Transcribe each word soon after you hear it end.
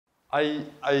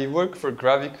I work for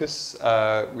Gravicus.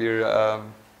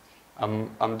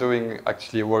 I'm doing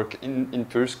actually work in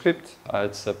PureScript.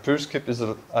 PureScript is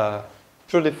a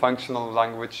purely functional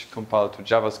language compiled to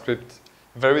JavaScript,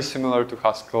 very similar to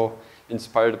Haskell,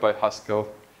 inspired by Haskell.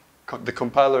 The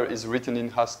compiler is written in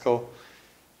Haskell,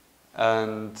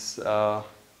 and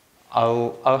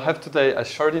I'll have today a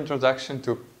short introduction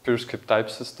to PureScript type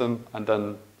system, and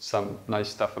then some nice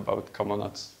stuff about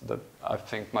comonads that I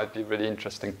think might be really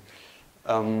interesting.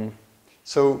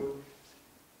 So,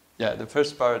 yeah, the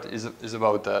first part is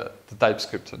about the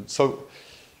TypeScript. So,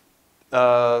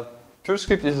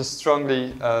 PureScript is a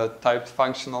strongly typed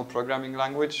functional programming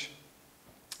language.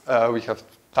 We have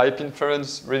type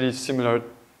inference, really similar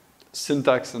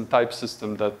syntax and type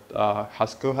system that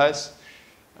Haskell has.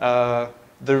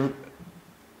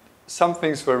 Some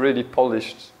things were really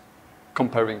polished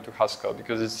comparing to Haskell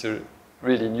because it's a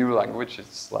really new language.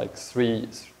 It's like three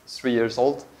years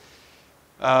old.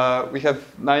 We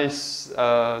have nice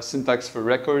syntax for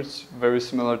records, very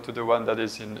similar to the one that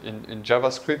is in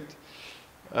JavaScript.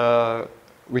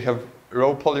 We have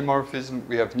row polymorphism,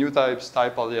 we have new types,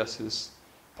 type aliases,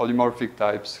 polymorphic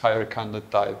types, hierarchy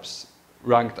types,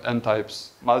 ranked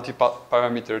n-types,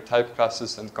 multi-parameter type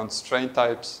classes and constraint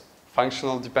types,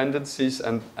 functional dependencies,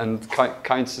 and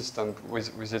kind system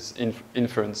with its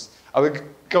inference. I will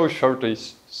go shortly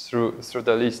through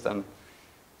the list and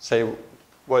say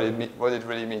what it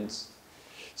really means.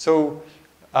 So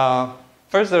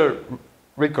further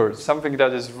records, something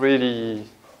that is really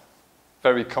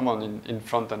very common in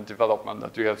front-end development,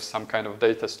 that you have some kind of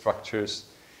data structures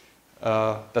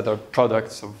that are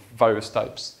products of various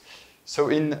types. So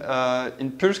in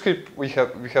PureScript we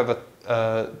have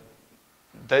a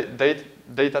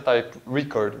data type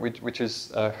record, which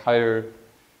is a higher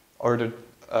ordered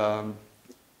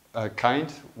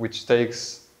kind, which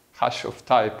takes hash of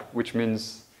type, which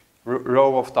means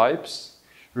row of types.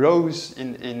 Rows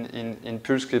in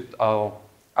PureScript are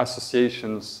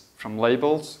associations from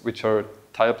labels, which are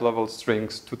type level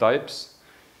strings to types.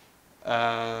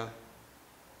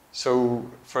 So,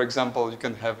 for example, you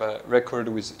can have a record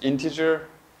with integer,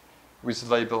 with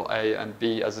label A and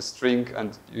B as a string,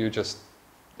 and you just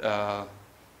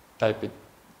type it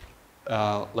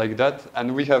like that.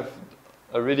 And we have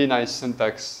a really nice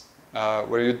syntax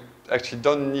where you actually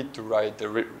don't need to write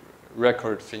the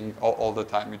record thing all the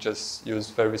time. You just use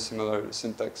very similar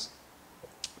syntax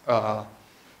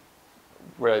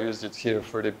where I used it here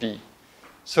for the B.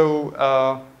 So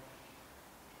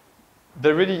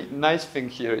the really nice thing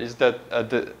here is that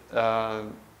the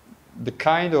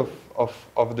kind of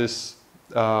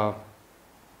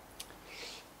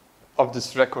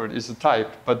this record is a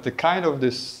type, but the kind of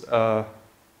this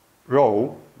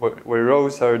row, where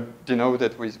rows are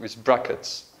denoted with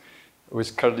brackets,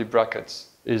 with curly brackets,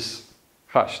 is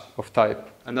hashed of type.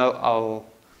 And I'll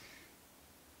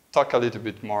talk a little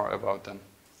bit more about them.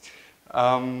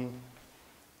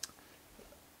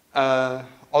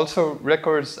 Also,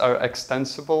 records are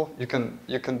extensible. You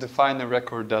can define a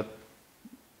record that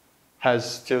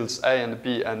has fields A and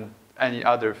B and any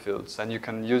other fields, and you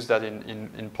can use that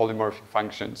in polymorphic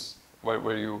functions,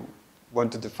 where you want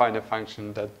to define a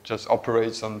function that just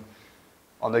operates on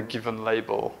a given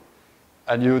label,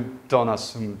 and you don't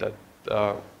assume that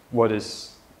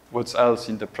what's else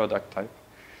in the product type.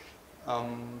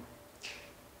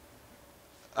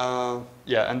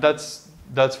 Yeah, and that's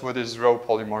what is row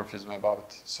polymorphism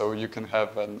about. So you can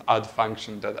have an add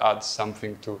function that adds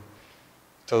something to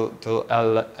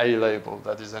a label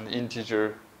that is an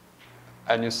integer,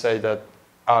 and you say that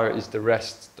R is the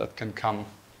rest that can come.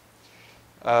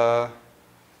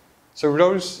 So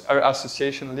rows are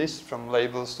association lists from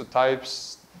labels to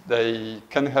types. They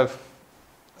can have,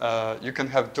 you can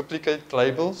have duplicate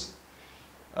labels.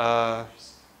 And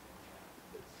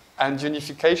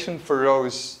unification for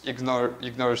rows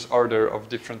ignores order of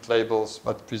different labels,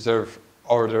 but preserve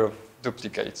order of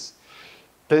duplicates.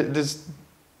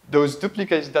 Those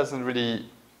duplicates doesn't really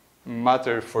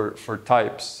matter for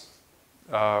types,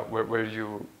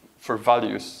 for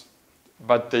values,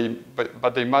 but they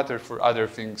matter for other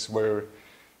things where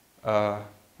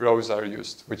rows are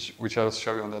used, which I'll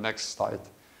show you on the next slide.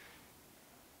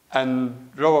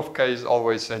 And row of k is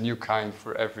always a new kind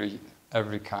for every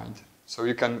kind. So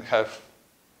you can have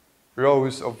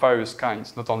rows of various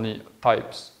kinds, not only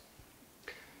types.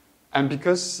 And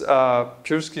because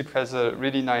PureScript has a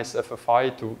really nice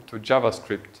FFI to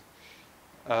JavaScript,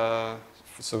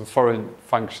 so foreign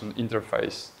function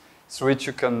interface, through which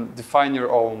you can define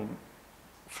your own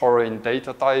foreign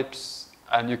data types,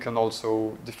 and you can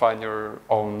also define your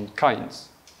own kinds.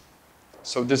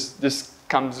 So this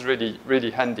comes really,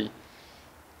 really handy.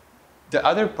 The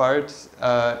other part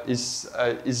is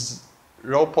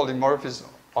row polymorphism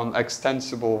on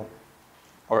extensible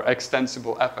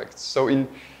effects. So in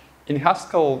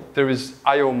Haskell, there is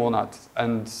IO monad,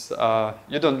 and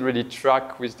you don't really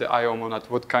track with the IO monad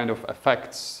what kind of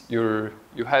effects you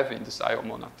have in this IO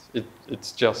monad.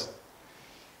 It's just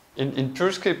in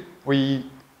PureScript we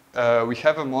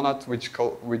have a monad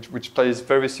which plays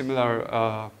very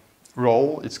similar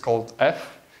role. It's called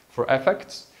F for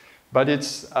effects, but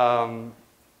its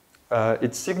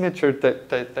signature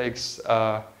takes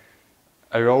a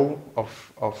row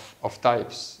of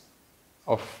types,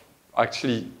 of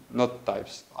actually not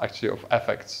types, actually of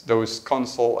effects. Those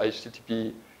console,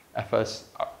 HTTP, FS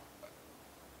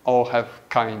all have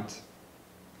kind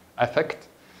effect,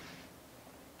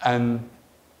 and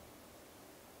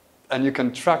you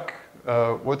can track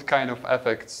what kind of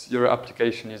effects your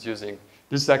application is using.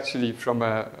 This is actually from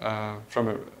a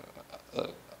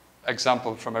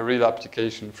example from a real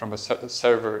application from a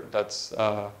server that's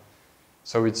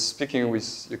so it's speaking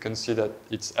with, you can see that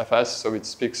it's FS, so it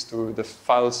speaks to the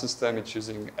file system. It's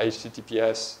using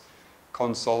HTTPS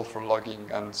console for logging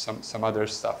and some other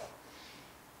stuff.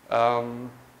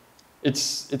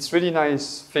 It's really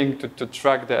nice thing to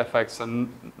track the effects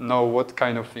and know what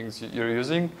kind of things you're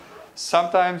using.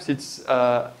 Sometimes it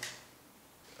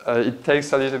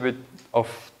takes a little bit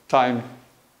of time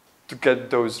to get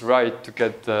those right, to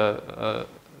get the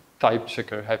type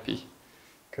checker happy,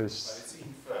 because it's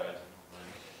inferred.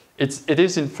 It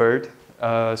is inferred.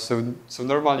 So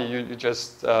normally you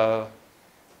just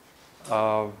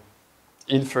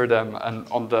infer them, and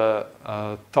on the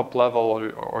top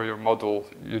level or your model,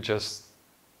 you just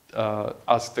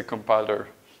ask the compiler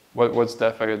what's the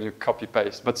effect, and you copy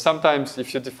paste. But sometimes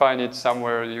if you define it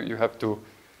somewhere, you have to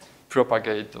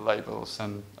propagate the labels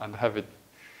and have it.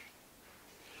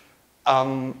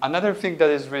 Another thing that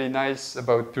is really nice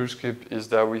about PureScript is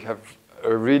that we have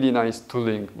a really nice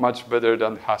tooling, much better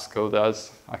than Haskell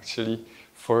does, actually,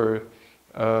 for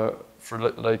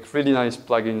like really nice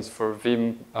plugins for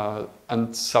Vim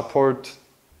and support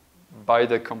by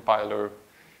the compiler.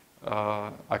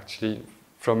 Actually,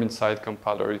 from inside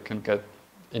compiler, you can get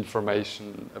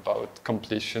information about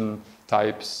completion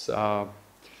types,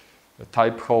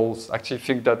 type holes. Actually, I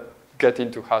think that get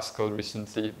into Haskell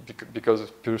recently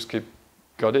because PureScript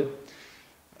got it.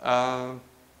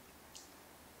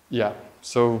 Yeah,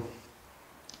 so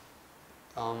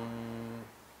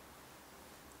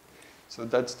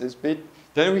that's this bit.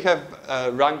 Then we have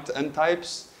ranked n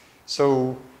types.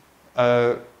 So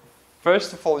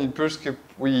first of all, in PureScript,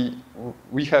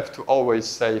 we have to always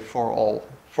say for all.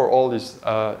 For all is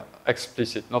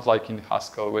explicit, not like in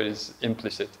Haskell where it's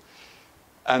implicit.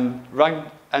 And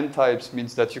ranked n types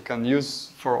means that you can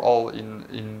use for all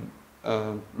in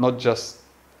not just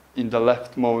in the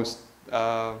leftmost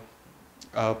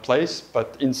place,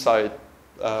 but inside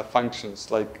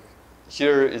functions. Like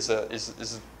here is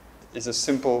a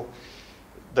simple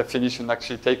definition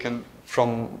actually taken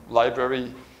from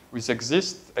library with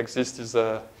exist. Exist is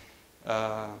a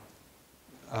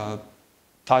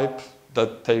type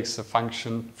that takes a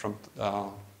function from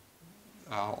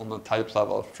on a type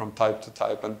level from type to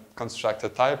type and construct a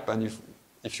type. And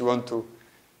if you want to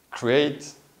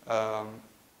create a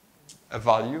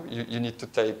value, you need to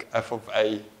take f of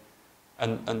a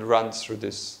and run through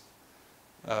this.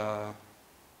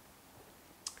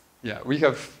 Yeah, we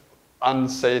have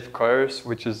unsafe queries,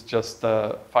 which is just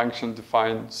a function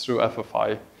defined through f of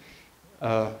I.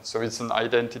 So it's an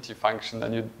identity function,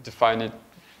 and you define it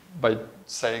by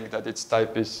saying that its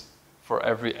type is for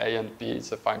every a and b,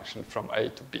 it's a function from a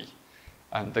to b.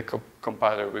 And the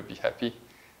compiler will be happy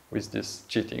with this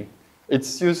cheating.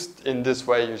 It's used in this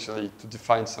way usually to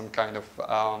define some kind of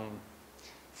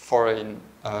foreign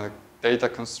data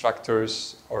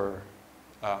constructors or,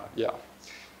 yeah.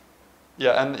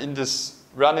 Yeah, and in this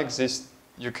run exist,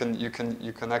 you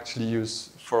can actually use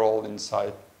for all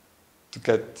inside to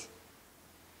get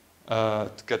a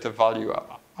value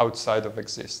outside of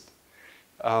exist.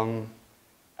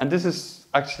 And this is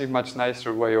actually a much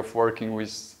nicer way of working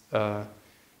with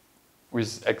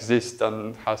exist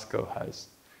than Haskell has.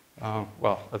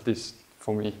 Well, at least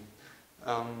for me.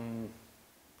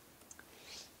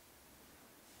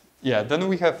 Yeah, then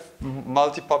we have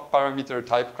multi-parameter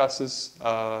type classes.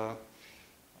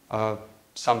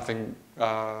 Something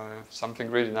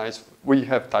really nice. We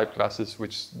have type classes,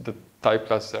 which the type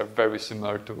classes are very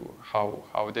similar to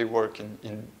how they work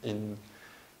in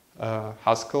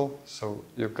Haskell. So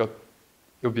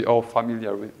you'll be all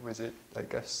familiar with it, I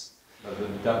guess. But the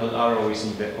double arrow is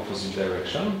in the opposite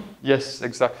direction? Yes,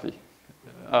 exactly.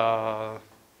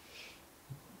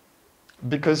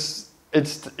 Because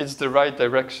It's the right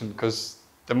direction, because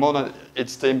the monad,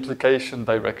 it's the implication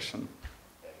direction.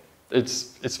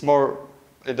 It's more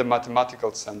in the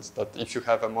mathematical sense that if you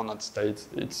have a monad state,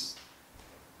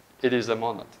 it is a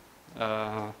monad.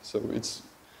 So it's,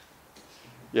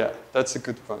 yeah, that's a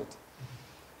good point.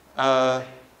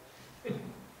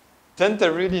 Then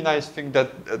the really nice thing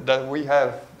that we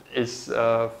have is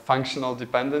functional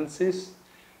dependencies,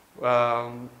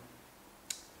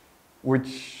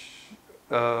 which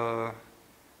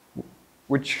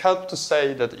help to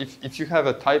say that if you have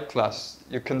a type class,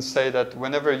 you can say that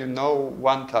whenever you know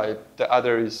one type, the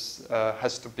other is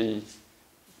has to be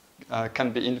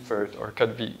can be inferred or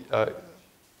can be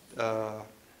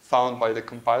found by the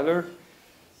compiler.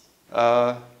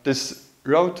 This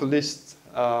row to list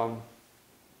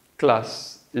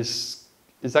class is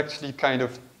actually kind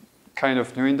of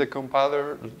new in the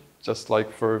compiler, just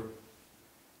like for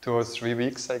 2 or 3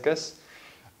 weeks, I guess.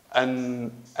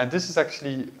 And this is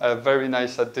actually a very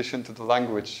nice addition to the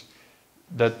language,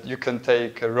 that you can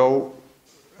take a row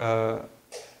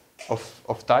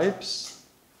of types.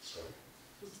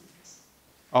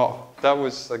 Oh, that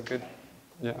was a good,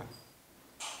 yeah.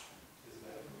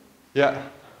 Yeah.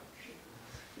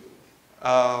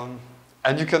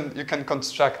 And you can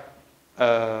construct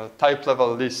a type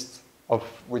level list of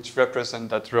which represent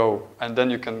that row, and then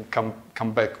you can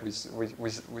come back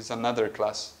with another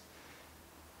class.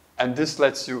 And this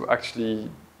lets you actually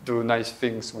do nice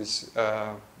things with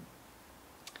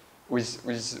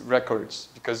records,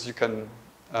 because you can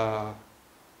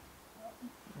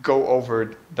go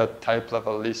over that type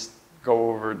level list, go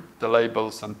over the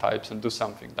labels and types and do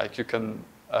something. Like you can,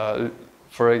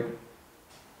 for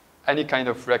any kind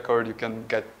of record, you can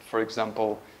get, for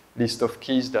example, list of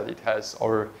keys that it has,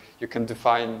 or you can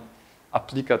define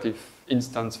applicative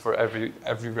instance for every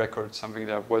record, something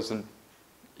that wasn't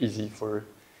easy for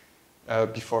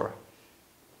before.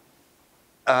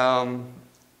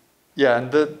 Yeah,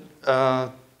 and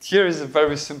here is a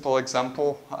very simple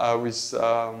example with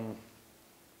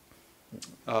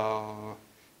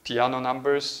piano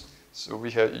numbers. So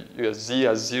we have Z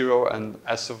as 0 and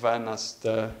S of n as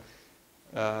the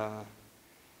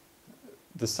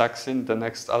saxin, the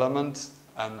next element,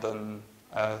 and then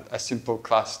a simple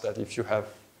class that if you have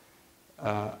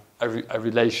a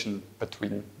relation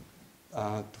between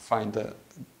to find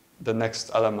the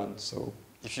next element. So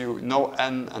if you know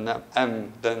n and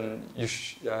m, then you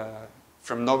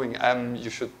from knowing m, you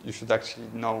should actually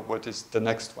know what is the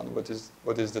next one, what is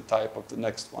the type of the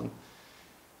next one.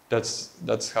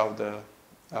 That's how the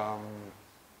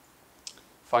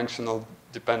functional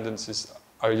dependencies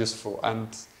are useful. And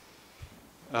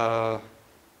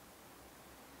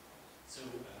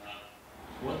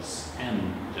what's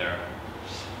n there?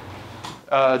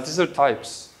 These are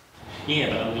types. Yeah,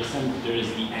 but I understand there is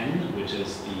the n, which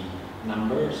is the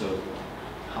number, so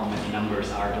how many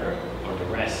numbers are there, or the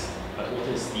rest, but what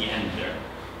is the n there?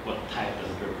 What type does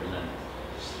it represent?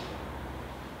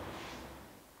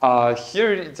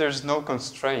 Here there's no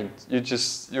constraint.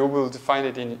 You will define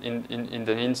it in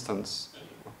the instance.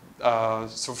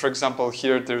 So for example,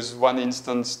 here there's one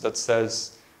instance that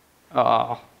says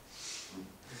that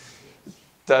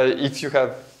if you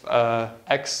have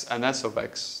x and s of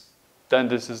x, then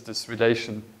this is this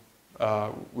relation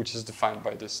which is defined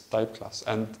by this type class.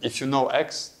 And if you know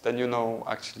x, then you know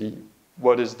actually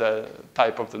what is the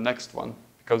type of the next one,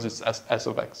 because it's s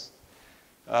of x.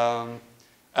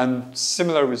 And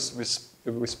similar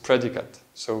with predicate.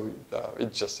 So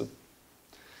it's just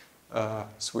a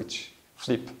switch,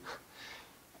 flip.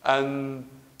 And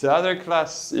the other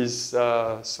class is,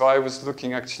 so I was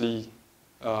looking actually,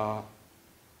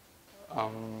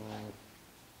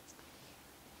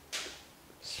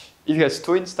 it has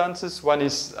two instances. One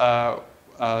is, I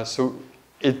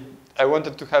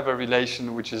wanted to have a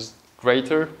relation which is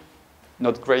greater,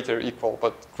 not greater equal,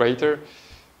 but greater.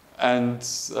 And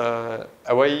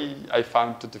a way I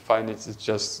found to define it is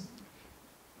just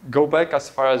go back as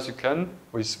far as you can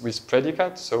with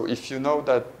predicate. So if you know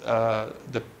that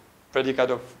the predicate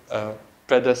of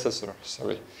predecessor,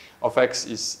 of x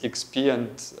is xp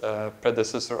and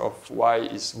predecessor of y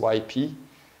is yp,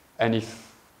 and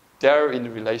if they're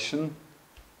in relation,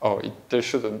 there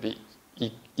shouldn't be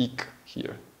eq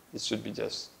here. It should be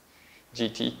just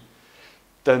gt.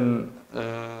 Then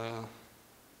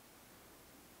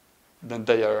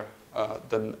they are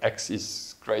then x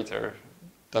is greater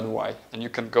than y, and you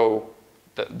can go.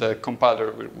 The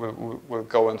compiler will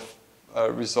go and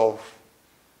resolve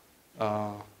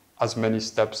as many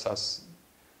steps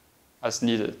as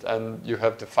needed, and you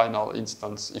have the final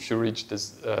instance. If you reach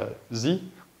this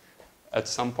z at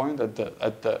some point at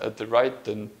the right,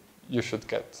 then you should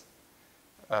get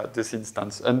this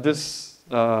instance. And this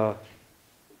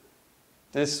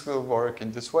this will work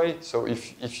in this way. So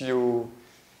if you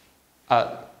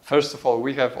first of all,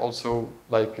 we have also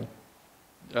like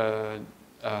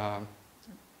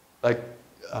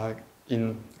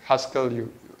in Haskell,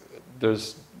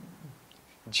 there's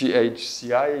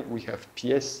GHCI, we have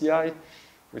PSCI,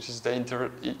 which is the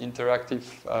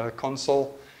interactive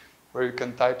console where you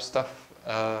can type stuff.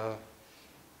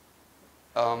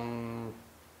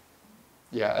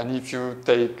 Yeah, and if you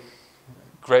take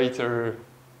greater,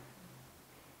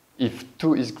 if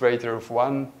 2 is greater of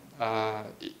 1,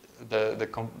 the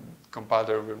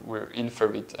compiler will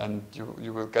infer it and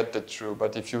you will get the true.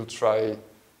 But if you try,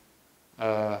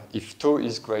 if 2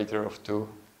 is greater of 2,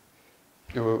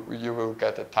 you will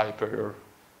get a type error,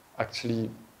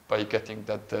 actually by getting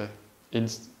that the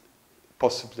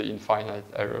possibly infinite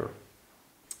error.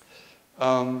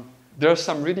 There are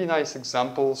some really nice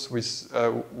examples with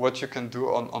what you can do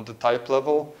on the type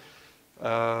level. We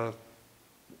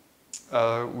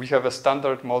have a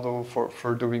standard model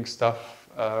for doing stuff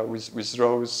with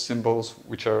rows, symbols,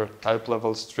 which are type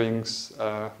level strings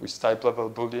with type level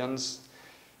booleans.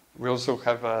 We also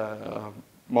have a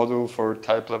model for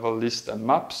type level list and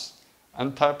maps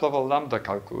and type level lambda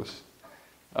calculus.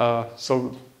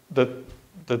 So the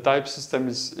type system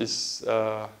is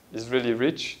really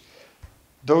rich.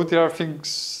 Though there are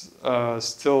things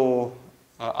still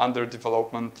under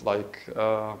development, like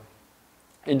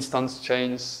instance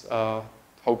chains,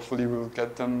 hopefully we'll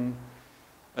get them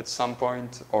at some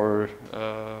point, or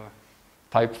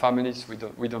type families,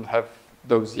 we don't have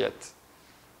those yet.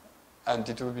 And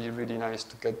it will be really nice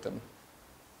to get them.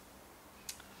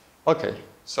 Okay,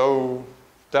 so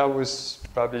that was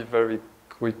probably very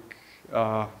quick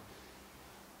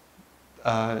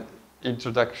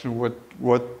introduction what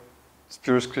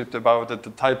PureScript about at the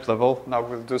type level. Now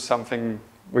we'll do something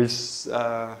with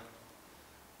the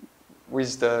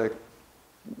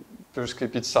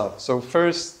PureScript itself. So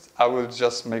first, I will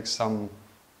just make some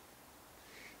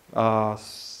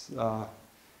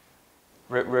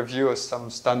review of some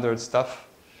standard stuff.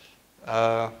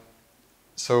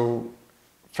 So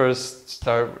first,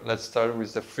 let's start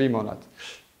with the free monad.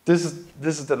 This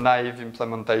is the naive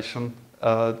implementation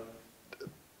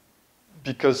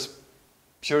because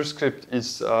PureScript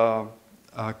is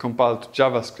compiled to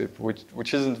JavaScript,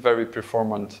 which isn't very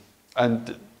performant,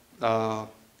 and the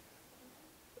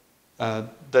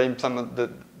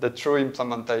true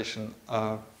implementation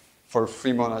for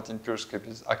free monad in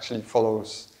PureScript actually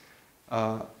follows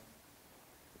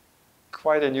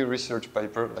quite a new research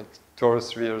paper, like 2 or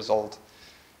 3 years old,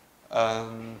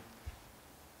 and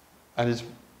it's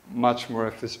much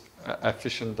more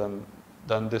efficient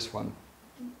than this one.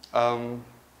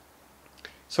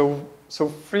 So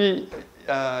free,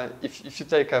 if you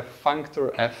take a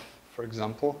functor f, for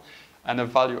example, and a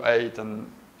value a,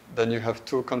 then you have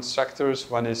 2 constructors.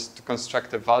 One is to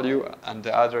construct a value, and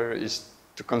the other is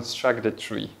to construct the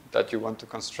tree that you want to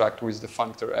construct with the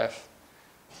functor f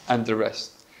and the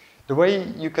rest. The way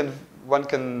one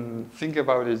can think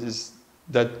about it is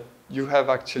that you have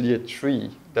actually a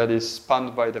tree that is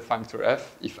spanned by the functor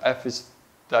f. If f is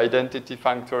the identity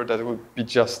functor, that would be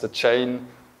just a chain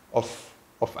of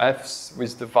f's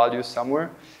with the value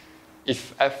somewhere.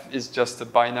 If f is just a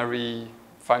binary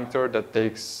functor that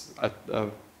takes a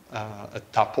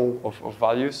tuple of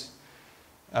values,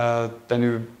 then it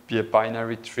would be a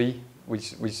binary tree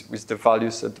with the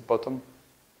values at the bottom.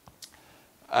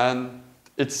 And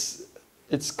it's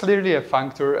clearly a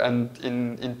functor, and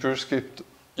in PureScript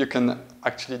you can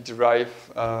actually derive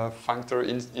functor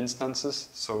instances.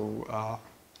 So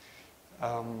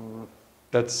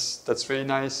that's really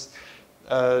nice.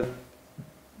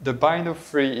 The bind of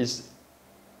free is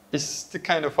the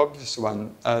kind of obvious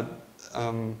one.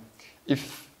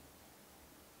 If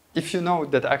you know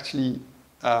that actually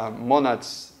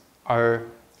monads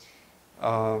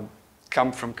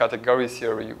come from category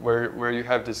theory, where you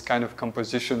have this kind of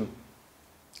composition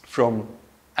from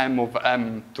M of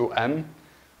M to M,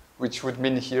 which would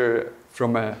mean here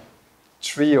from a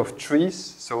tree of trees.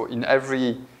 So in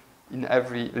every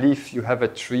leaf you have a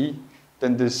tree.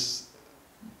 Then this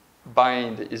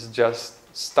bind is just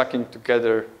stacking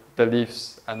together the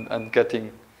leaves and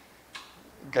getting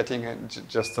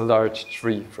just a large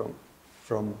tree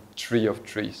from tree of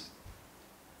trees.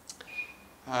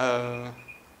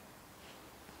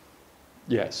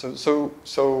 Yeah. So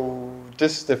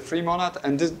this is the free monad,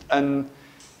 and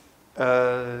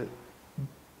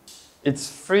it's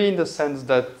free in the sense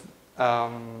that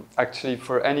actually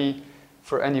for any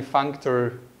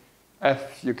functor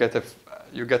f you get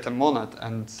a monad,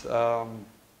 and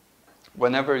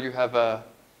whenever you have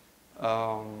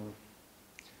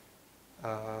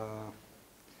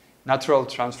natural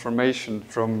transformation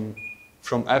from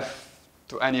F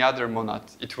to any other monad,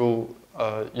 it will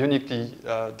uniquely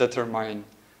determine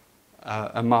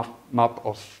a map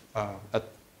of a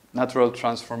natural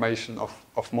transformation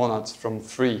of monads from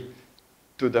free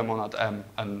to the monad M,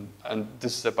 and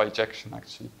this is a bijection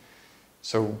actually.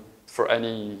 So for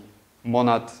any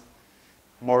monad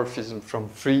morphism from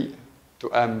free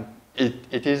to M,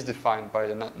 it is defined by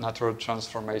a natural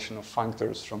transformation of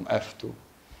functors from F to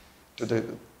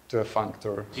a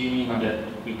functor. Do you mean that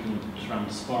we can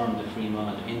transform the free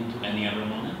monad into any other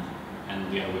monad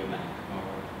and the other way back?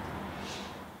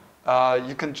 Or?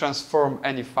 You can transform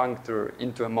any functor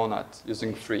into a monad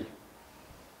using free.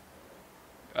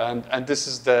 And this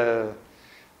is the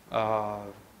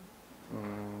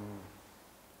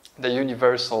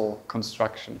universal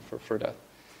construction for that.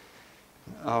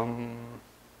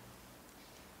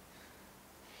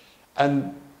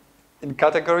 And in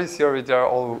category theory, there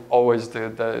are always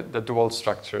the dual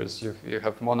structures. You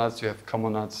have monads, you have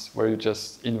comonads, where you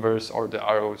just inverse all the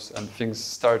arrows and things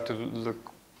start to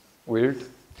look weird.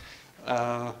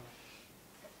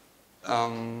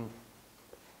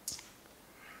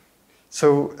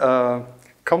 So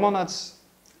comonads,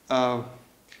 how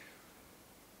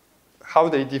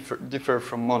they differ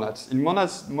from monads. In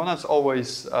monads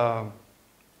always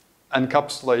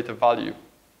encapsulate a value.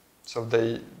 So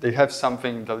they have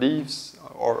something that leaves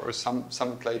or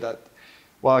something like that.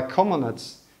 While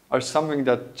comonads are something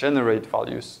that generate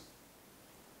values.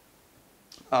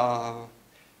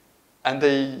 And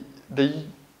they,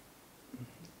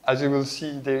 as you will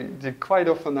see, they quite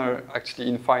often are actually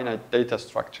infinite data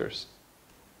structures.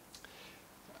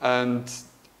 And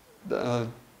the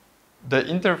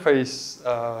interface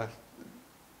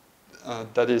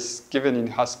that is given in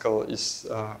Haskell is,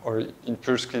 or in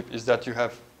PureScript, is that you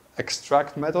have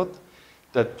extract method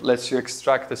that lets you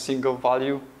extract a single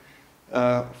value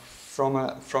from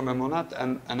a monad,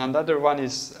 and another one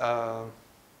is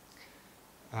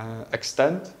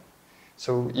extend.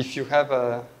 So if you have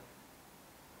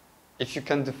if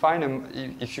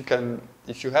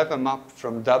you have a map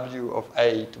from W of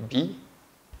A to B,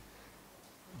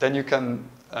 then you can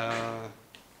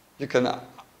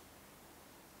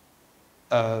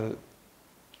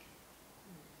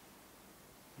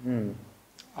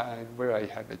where I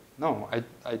have it? No,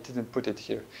 I didn't put it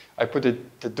here. I put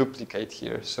the duplicate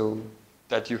here, so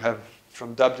that you have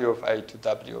from W of A to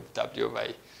W of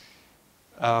A.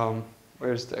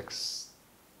 Where's the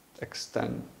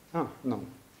extend? Oh, no.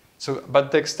 So,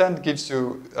 but the extend gives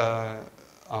you a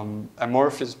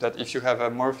morphism that if you have a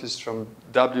morphism from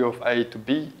W of A to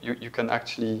B, you can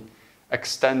actually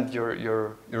extend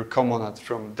your comonad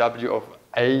from W of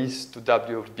A's to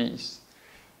W of B's.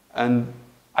 And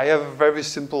I have a very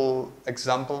simple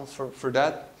example for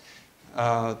that.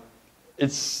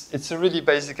 It's a really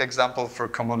basic example for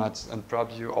comonads, and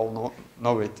probably you all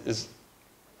know it. Is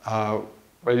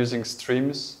we're using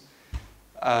streams,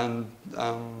 and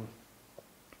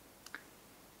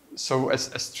so a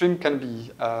stream can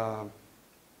be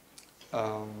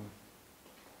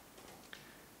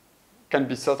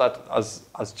thought at as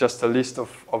just a list of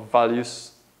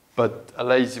values, but a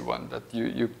lazy one that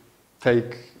you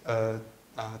take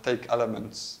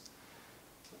elements,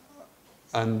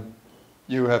 and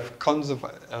you have cons of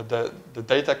the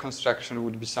data construction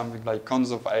would be something like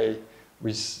cons of A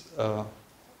with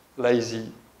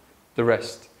lazy the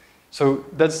rest. So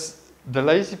that's the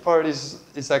lazy part is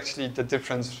actually the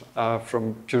difference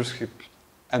from PureScript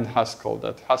and Haskell.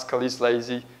 That Haskell is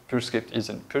lazy, PureScript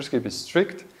isn't. PureScript is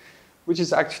strict, which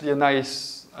is actually a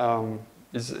nice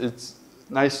it's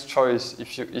nice choice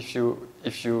if you're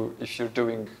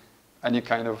doing any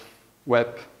kind of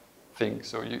web thing.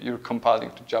 So you're compiling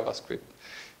to JavaScript,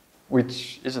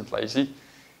 which isn't lazy.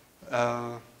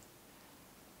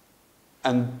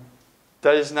 And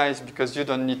that is nice because you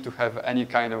don't need to have any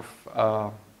kind of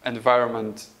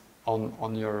environment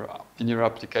in your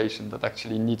application that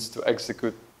actually needs to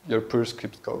execute your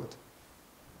PureScript code.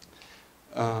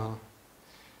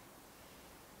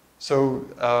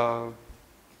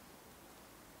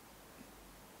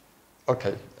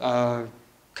 Okay.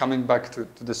 Coming back to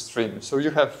the stream. So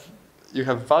you have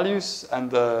values and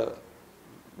the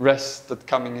rest that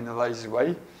coming in a lazy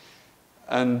way,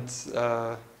 and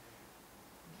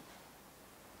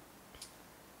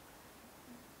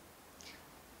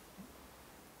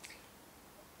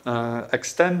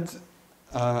extend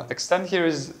here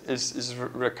is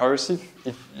recursive.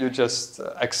 If you just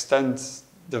extend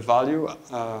the value,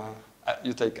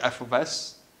 you take f of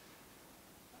s,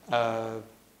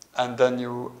 and then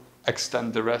you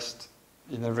extend the rest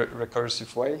in a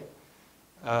recursive way.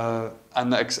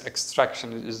 and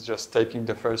extraction is just taking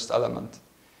the first element.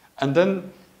 And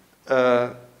then,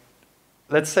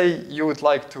 let's say you would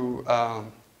like to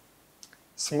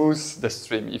smooth the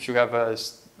stream. If you have a,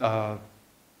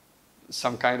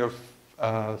 some kind of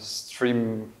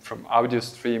stream from audio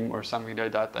stream or something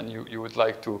like that, and you would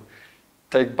like to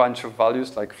take a bunch of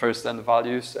values, like first n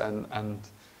values, and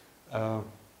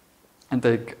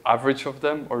take average of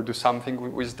them or do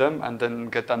something with them, and then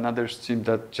get another stream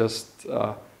that just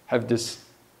have this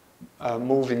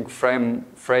moving frame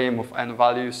of n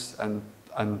values and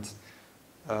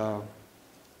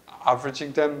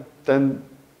averaging them, then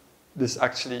this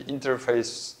actually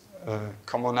interface,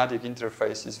 comonadic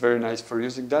interface is very nice for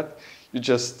using that. You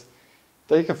just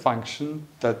take a function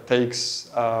that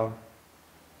takes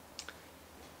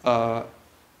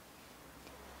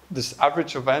this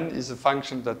average of n is a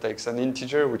function that takes an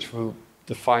integer which will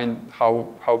define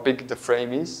how big the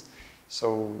frame is.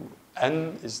 So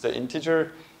n is the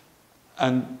integer,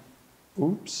 and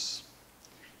oops,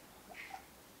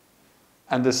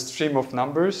 and the stream of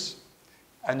numbers,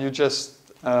 and you just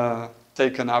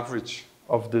take an average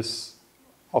of this,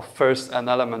 of first n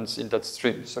elements in that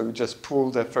stream. So you just pull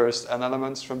the first n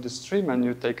elements from the stream and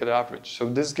you take an average. So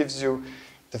this gives you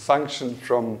the function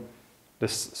from the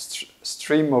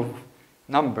stream of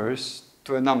numbers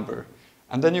to a number.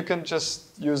 And then you can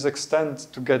just use extend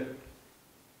to get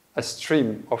a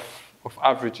stream of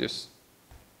averages.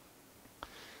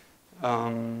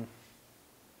 So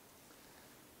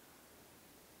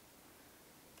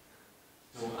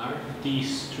are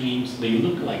these streams, they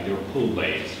look like they're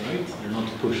pull-based, right? They're not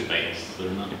push-based. They're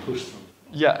not pushed from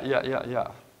the...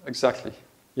 Yeah, exactly,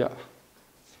 yeah.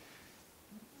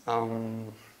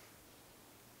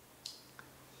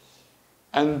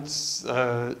 And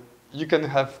you can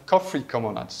have Cofree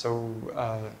comonad. So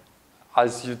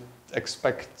as you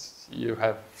expect, you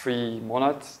have 3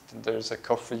 monads, then there's a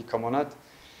Cofree comonad.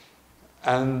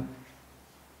 And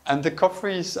the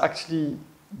Cofree is actually,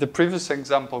 the previous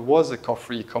example was a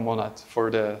Cofree comonad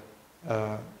for the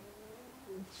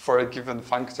for a given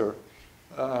functor.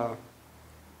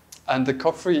 And the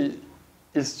Cofree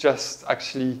is just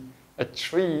actually a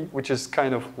tree, which is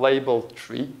kind of labeled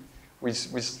tree,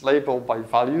 with labeled by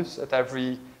values at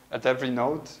every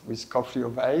node with Cofree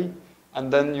of A,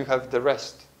 and then you have the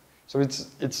rest. So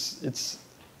it's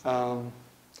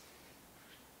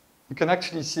you can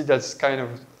actually see that's kind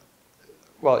of,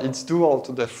 well, it's dual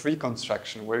to the free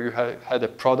construction where you had a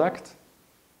product,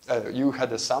 you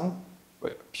had a sum,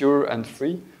 pure and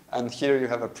free, and here you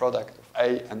have a product of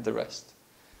A and the rest.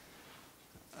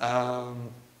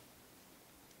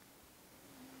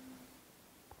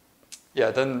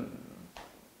 Yeah, then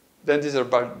these are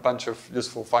a bunch of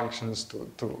useful functions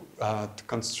to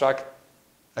construct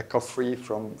a Cofree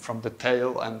from the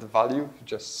tail and the value. You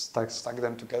just stack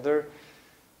them together.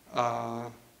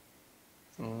 So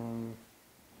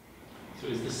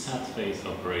is the sad face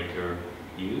operator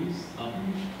used?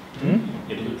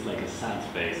 It looks like a sad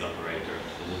face operator.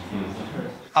 Is it used?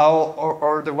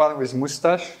 Or the one with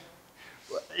mustache.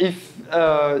 If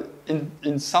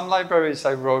in some libraries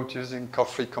I wrote using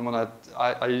Cofree comonad,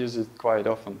 I use it quite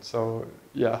often. So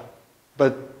yeah,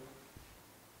 but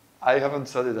I haven't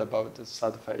studied about the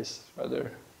sad face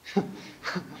rather.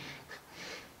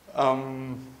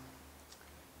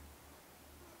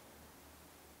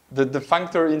 The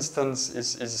functor instance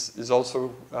is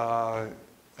also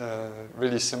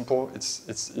really simple.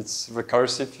 It's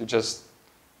recursive. You just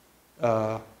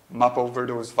map over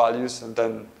those values and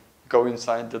then go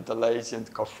inside the lazy and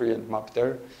Cofree and map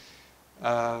there.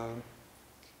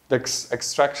 The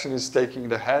extraction is taking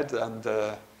the head, and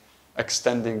the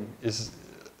extending is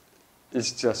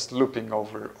just looping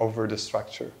over the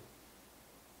structure.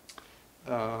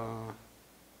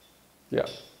 Yeah.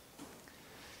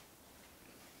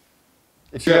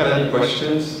 If you have any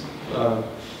questions,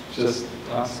 just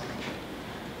ask.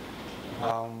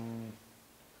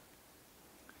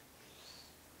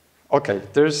 Okay,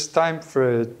 there's time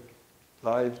for a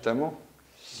live demo.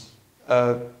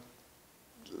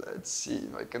 Let's see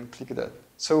if I can click that.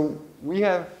 So we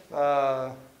have,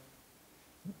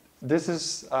 this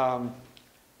is an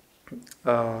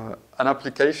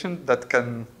application that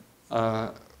can,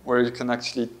 where you can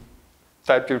actually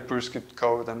type your PureScript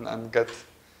code and get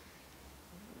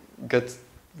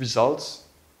results.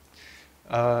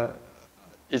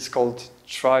 It's called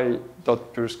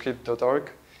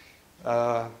try.purescript.org.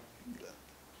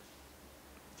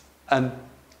 And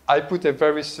I put a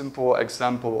very simple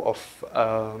example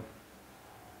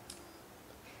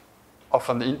of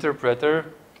an interpreter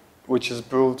which is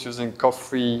built using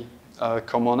Cofree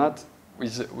comonad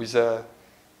with a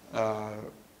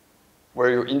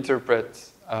where you interpret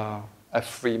a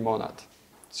free monad.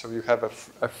 So you have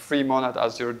a free monad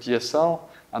as your DSL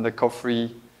and a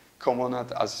Cofree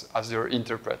comonad as your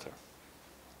interpreter.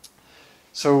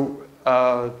 So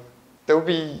there will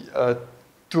be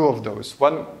two of those.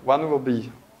 One will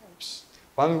be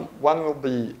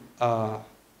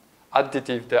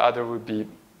additive, the other will be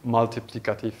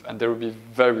multiplicative, and they will be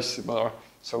very similar.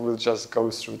 So we'll just go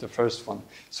through the first one.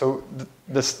 So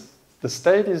the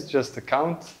state is just a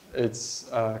count. It's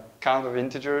a count of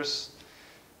integers.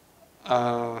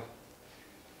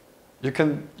 You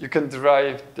can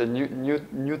derive the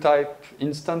new type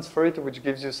instance for it, which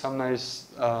gives you some nice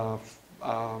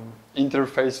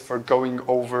interface for going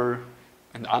over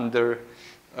and under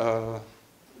the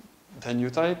new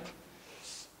type.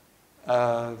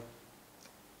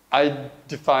 I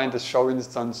defined the show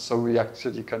instance so we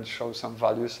actually can show some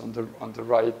values on the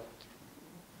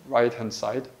right hand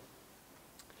side.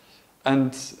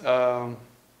 And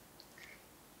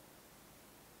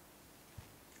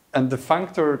the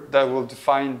functor that will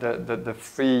define the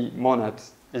free monad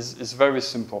is very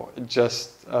simple. It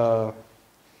just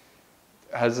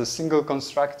has a single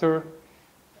constructor.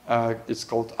 It's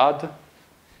called add.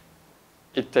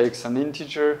 It takes an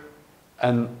integer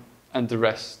and the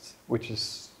rest, which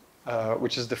is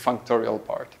the functorial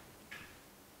part.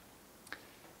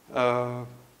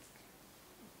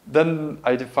 Then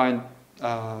I defined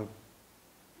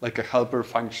like a helper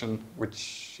function,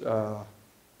 which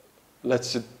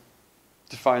lets you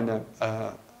define a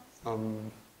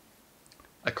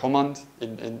command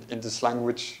in this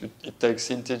language. It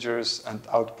takes integers and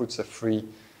outputs a free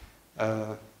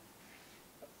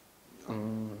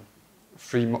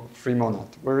monad.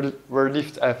 Where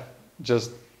lift f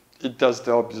it does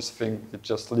the obvious thing. It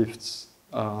just lifts,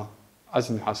 as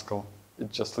in Haskell,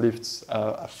 it just lifts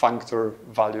a functor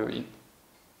value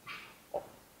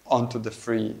onto the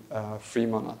free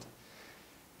monad.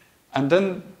 And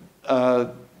then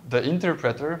the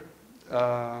interpreter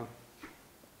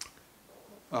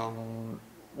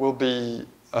will be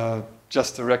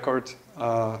just a record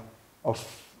of,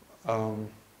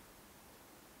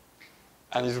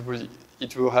 and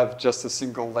it will have just a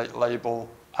single label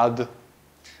add,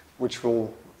 which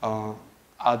will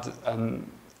add an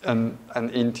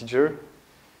integer.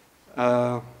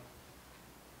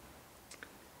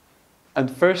 And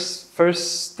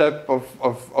first step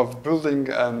of building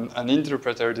an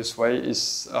interpreter this way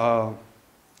is to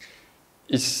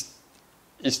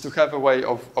have a way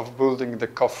of building the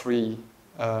Cofree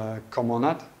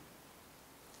comonad.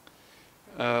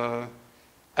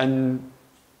 And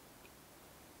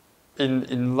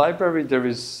in library there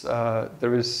is a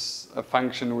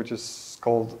function which is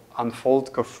called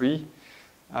unfold Cofree,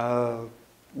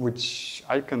 which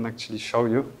I can actually show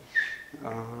you.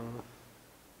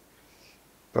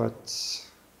 But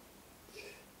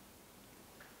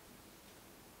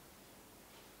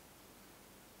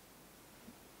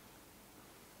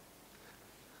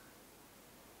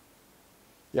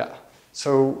yeah,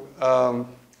 so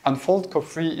unfold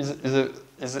Cofree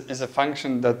is a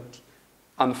function that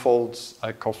unfolds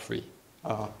a Cofree,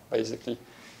 basically.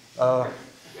 Well,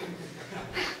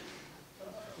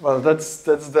 that's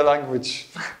the language,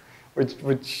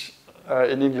 which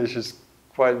in English is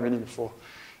quite meaningful.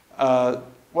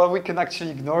 Well, we can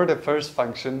actually ignore the first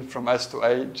function from S to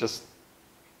A, just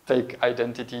take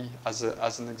identity as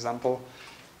an example.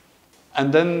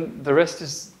 And then the rest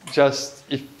is just,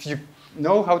 if you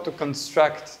know how to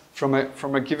construct from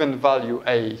a given value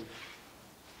A,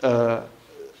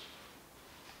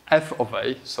 f of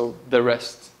A, so the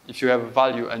rest, if you have a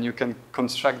value and you can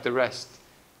construct the rest,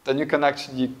 then you can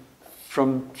actually,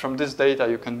 from this data,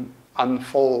 you can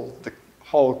unfold the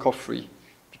whole Cofree,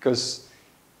 because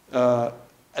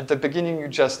at the beginning you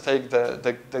just take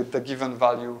the given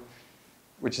value,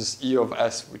 which is E of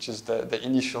S, which is the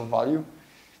initial value,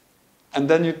 and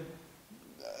then you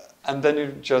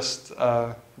just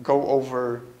go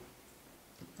over.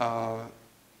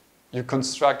 You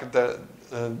construct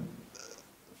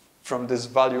from this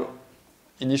value,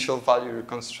 initial value, you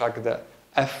construct the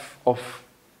f of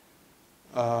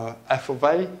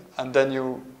A, and then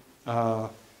you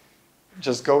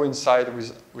just go inside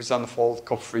with unfold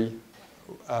Cofree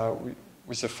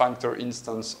with a functor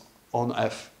instance on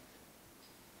f,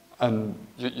 and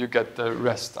you get the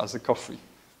rest as a Cofree.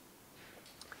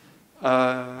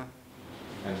 And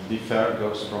defer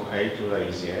goes from A to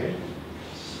lazy A.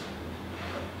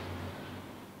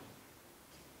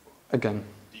 Again.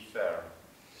 Defer.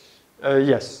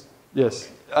 Yes,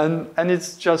 and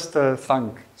it's just a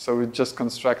func, so we just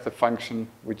construct a function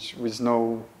with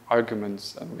no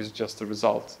arguments and with just a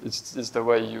result. It's the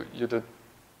way you do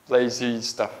lazy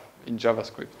stuff in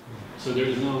JavaScript. So there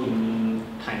is no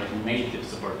kind of native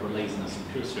support for laziness in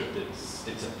PureScript. It's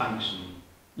a function.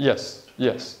 Yes,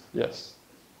 yes, yes.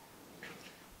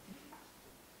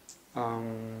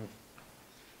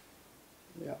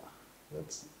 Yeah,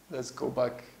 let's go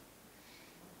back.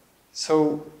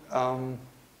 So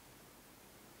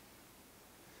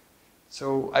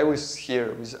so I was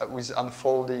here with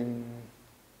unfolding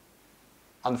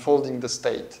the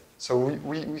state. So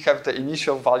we have the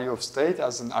initial value of state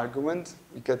as an argument.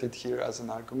 We get it here as an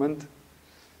argument.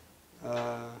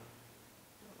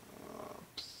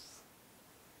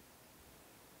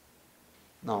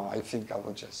 No, I think I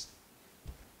will just.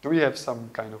 Do we have some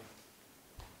kind of,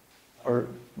 or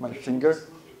my finger?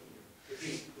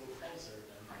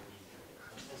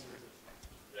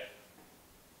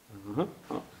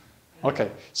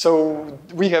 Okay, so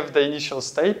we have the initial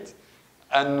state,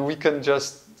 and we can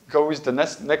just go with the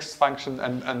next function,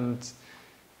 and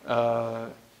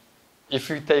if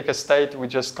we take a state, we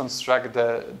just construct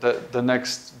the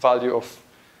next value of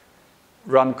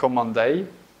run command A,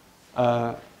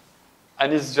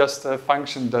 and it's just a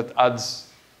function that adds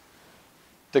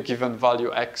the given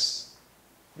value x,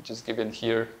 which is given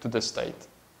here, to the state.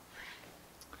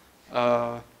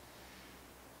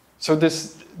 So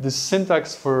this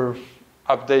syntax for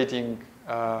updating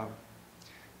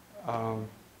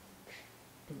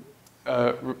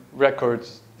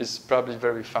records is probably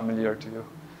very familiar to you,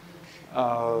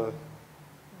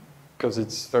 because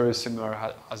it's very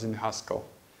similar as in Haskell.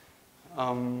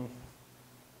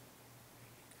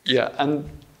 Yeah,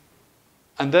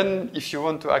 and then if you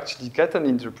want to actually get an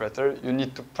interpreter, you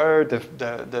need to pair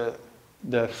the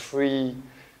free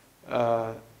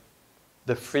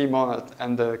monad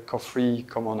and the Cofree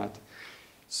comonad.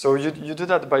 So you do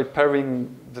that by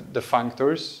pairing the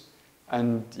functors,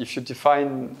 and if you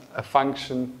define a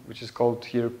function which is called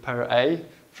here pair A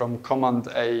from command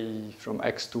A from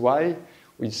x to y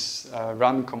with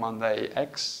run command A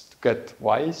x to get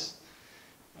y's,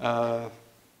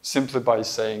 simply by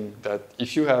saying that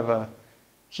if you have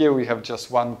here we have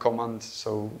just one command,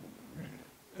 so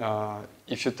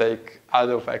if you take add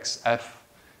of x f,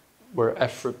 where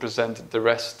f represented the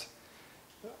rest,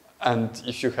 and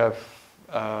if you have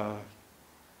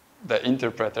the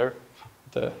interpreter,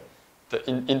 the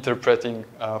interpreting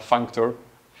functor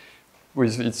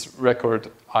with its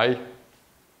record I,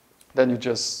 then you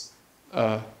just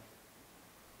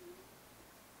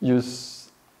use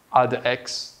add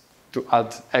x to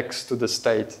add x to the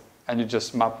state, and you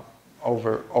just map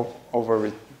over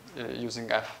it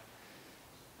using f.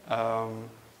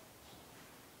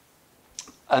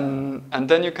 And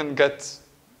then you can get,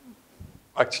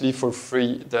 actually for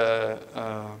free,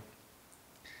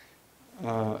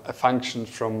 a function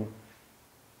from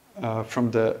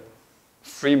the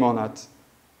free monad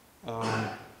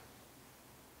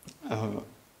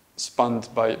spanned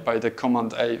by the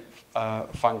command A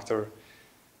functor.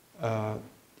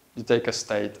 You take a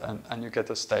state and you get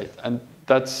a state, and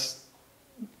that's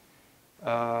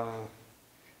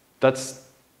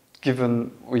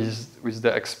given with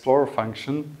the explore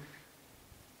function.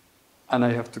 And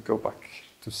I have to go back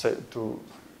to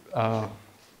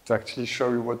actually show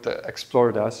you what the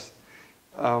explore does.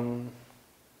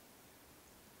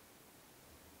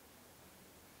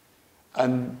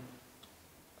 And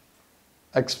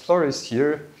explore is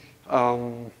here.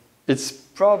 It's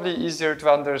probably easier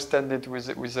to understand it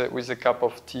with a cup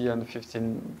of tea and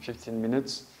 15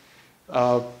 minutes,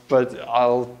 but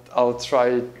I'll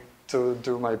try to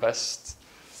do my best.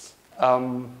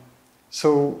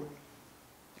 So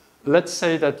let's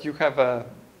say that you have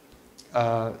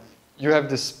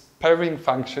this pairing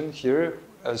function here,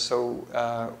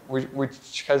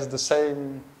 which has the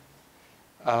same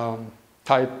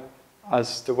type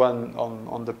as the one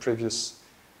on the previous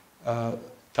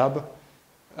tab.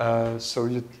 So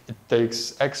it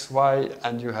takes x, y,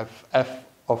 and you have f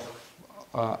of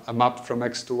a map from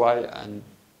x to y, and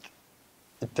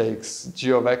it takes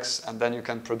g of x, and then you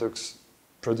can produce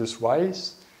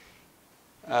y's.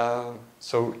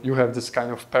 So you have this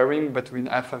kind of pairing between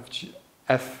f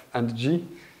and g.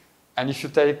 And if you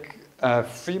take a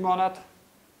free monad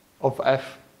of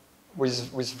f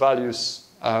with values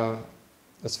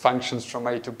as functions from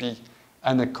a to b,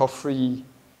 and a Cofree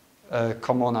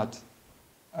comonad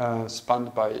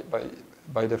spanned by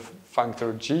the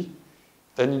functor g,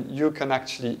 then you can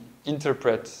actually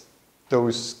interpret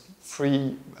those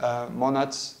free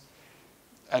monads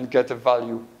and get a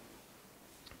value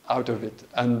out of it.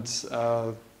 And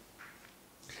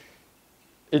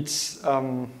it's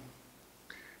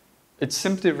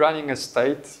simply running a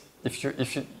state. If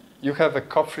you have a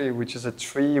Cofree, which is a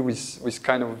tree with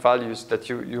kind of values that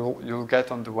you'll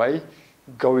get on the way,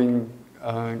 going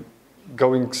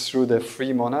through the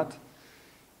free monad.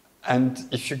 And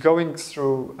if you're going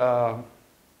through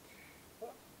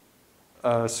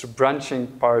branching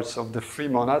parts of the free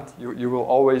monad, you will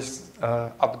always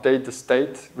update the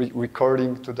state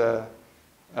according to the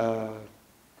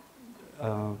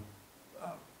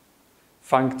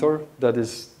functor that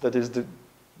is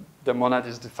the monad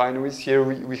is defined with. Here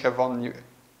we have only,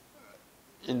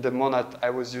 in the monad I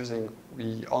was using,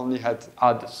 we only had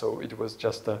add, so it was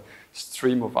just a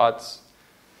stream of adds.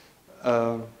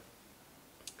 And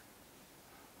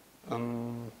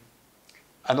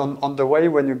on the way,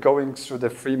 when you're going through the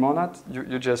free monad,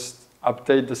 you just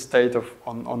update the state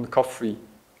on Cofree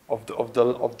of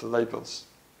the labels.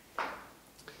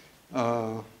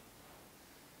 And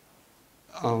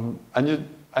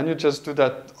you just do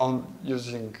that on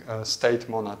using state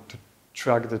monad to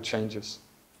track the changes.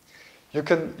 You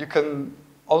can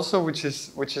also, which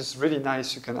is really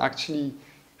nice, you can actually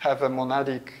have a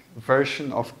monadic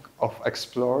version of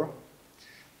Explore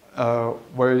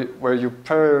where you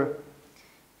pair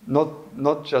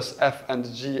not just f and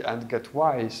g and get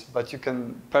y's, but you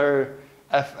can pair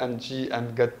f and g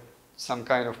and get some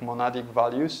kind of monadic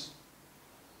values,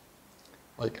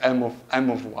 like m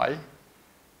of y.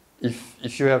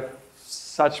 If you have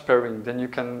such pairing, then you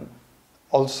can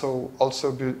also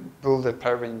build a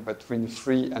pairing between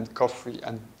free and Cofree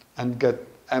and get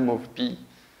m of b,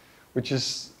 which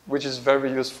is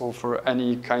very useful for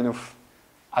any kind of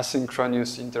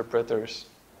asynchronous interpreters.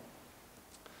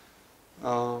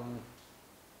 Okay,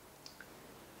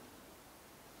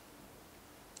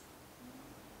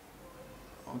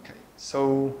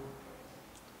 so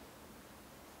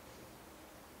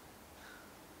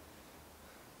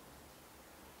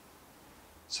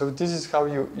this is how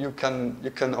you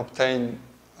can obtain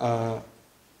a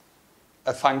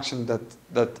function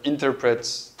that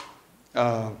interprets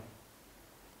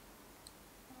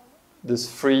this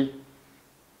free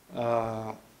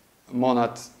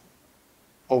monad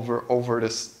over the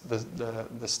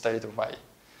state of I.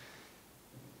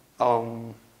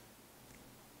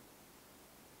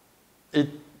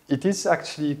 It is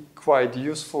actually quite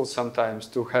useful sometimes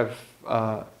to have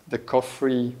the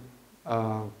Cofree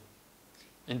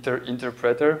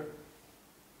interpreter.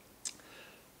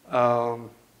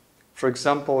 For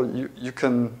example, you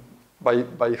can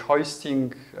by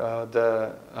hoisting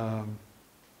the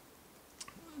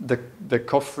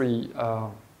Cofree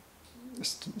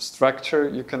structure,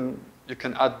 you can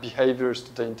add behaviors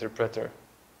to the interpreter,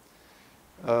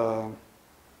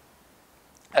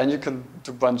 and you can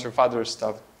do a bunch of other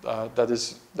stuff that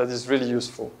is really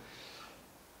useful.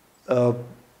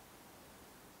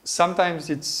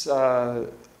 Sometimes it's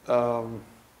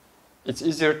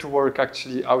easier to work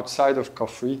actually outside of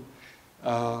Cofree,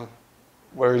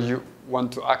 where you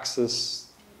want to access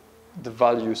the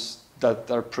values that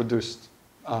are produced.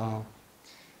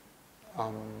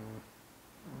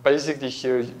 Basically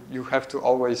here you have to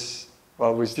always,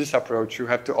 well, with this approach, you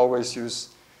have to always use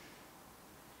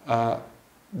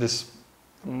this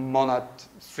monad,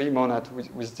 free monad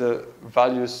with the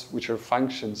values which are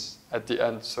functions at the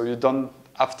end. So you don't,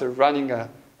 after running a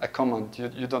command,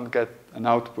 you don't get an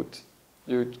output,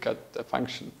 you get a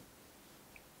function.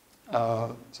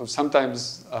 So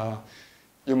sometimes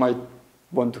you might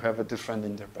want to have a different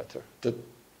interpreter that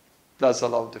does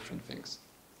allow different things.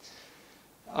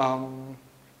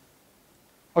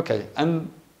 Okay,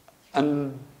 and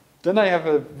then I have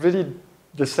a really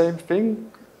the same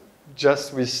thing,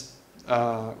 just with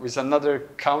another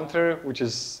counter, which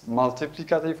is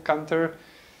multiplicative counter.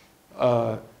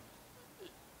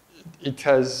 It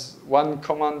has one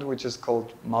command which is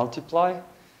called multiply,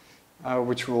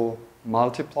 which will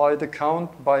multiply the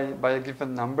count by a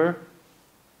given number,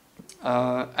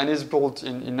 and is built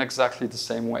in exactly the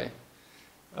same way.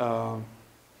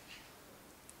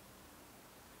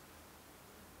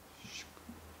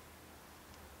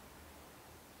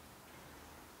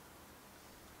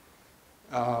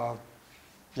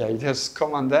 Yeah, it has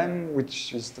command m,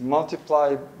 which is the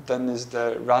multiply, then is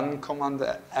the run command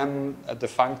m at the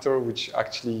functor, which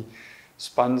actually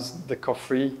spans the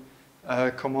Cofree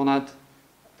comonad,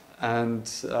 and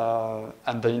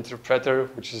the interpreter,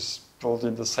 which is built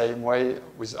in the same way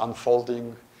with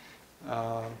unfolding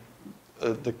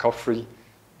the Cofree.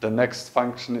 The next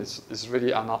function is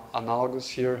really analogous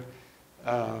here,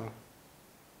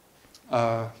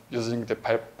 using the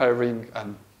pairing.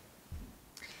 And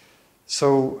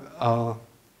so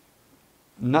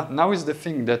now is the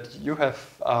thing that you have,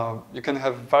 you can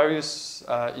have various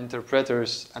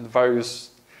interpreters and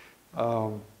various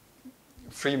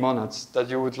free monads that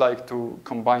you would like to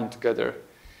combine together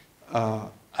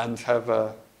and have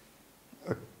a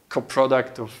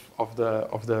coproduct of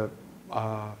the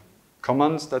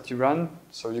commands that you run.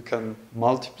 So you can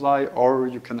multiply or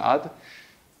you can add.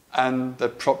 And the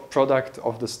product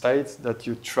of the state that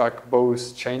you track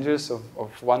both changes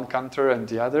of one counter and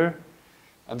the other,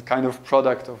 and kind of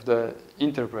product of the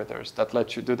interpreters that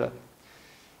let you do that.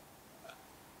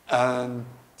 And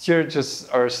here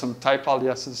just are some type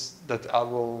aliases that I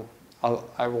will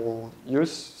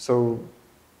use. So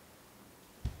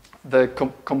the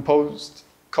composed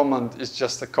command is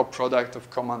just a coproduct of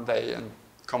command A and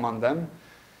command M,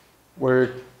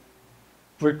 where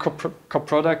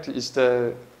coproduct is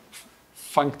the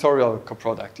functorial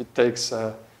coproduct. It takes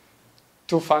 2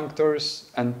 functors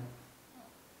and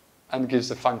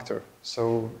gives a functor.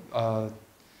 So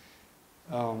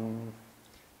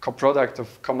coproduct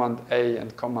of command A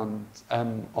and command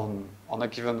M on a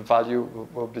given value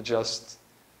will be just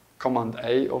command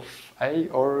A of A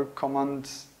or command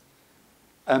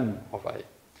M of A.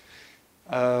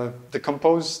 The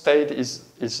composed state is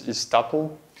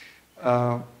tuple.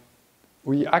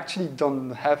 We actually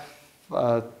don't have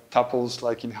tuples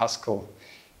like in Haskell.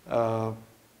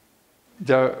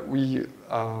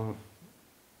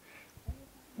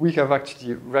 We have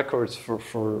actually records for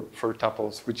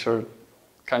tuples, which are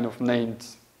kind of named.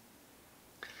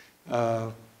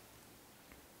 And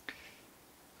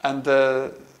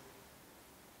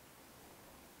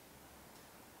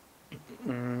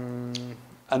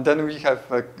then we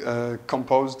have a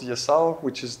composed DSL,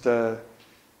 which is the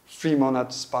free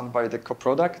monad spanned by the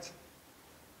coproduct,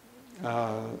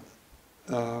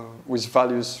 with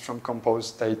values from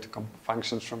composed state to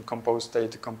functions from composed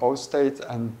state to composed state,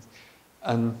 and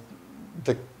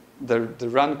the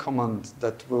run command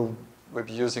that we'll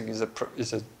be using is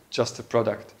just a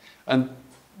product. And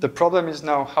the problem is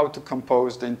now how to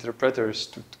compose the interpreters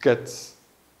to get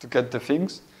the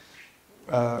things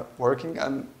working.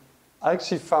 And I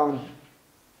actually found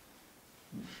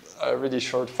a really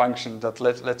short function that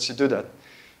lets you do that.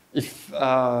 If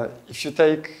you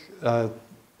take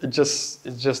it's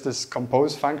just this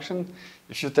compose function.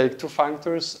 If you take 2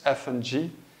 functors, f and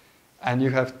g, and you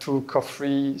have 2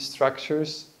 Cofree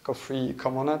structures, Cofree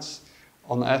comonads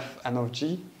on f and of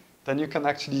g, then you can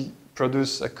actually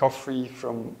produce a Cofree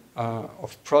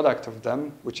of product of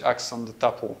them, which acts on the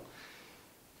tuple.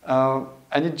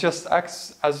 And it just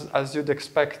acts as you'd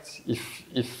expect if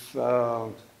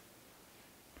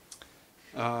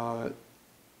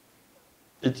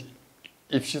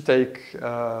you take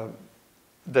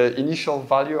the initial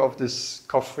value of this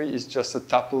Cofree is just a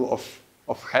tuple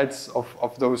of heads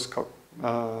of those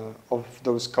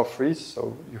Cofrees.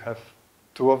 So you have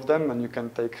 2 of them, and you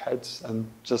can take heads and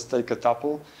just take a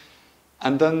tuple.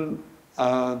 And then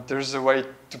there's a way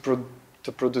to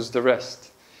produce the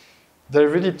rest. The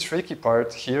really tricky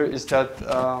part here is that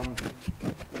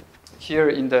here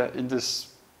in this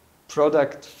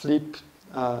product flip,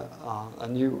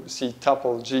 and you see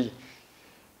tuple G,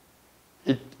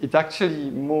 it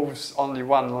actually moves only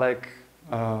one leg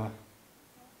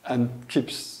and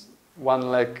keeps one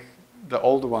leg, the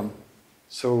old one.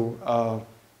 So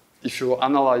if you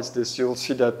analyze this, you'll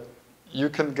see that you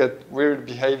can get weird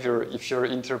behavior if your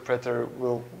interpreter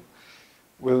will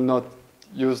not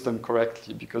use them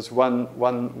correctly, because one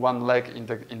leg in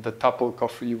the tuple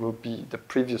Cofree will be the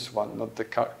previous one, not the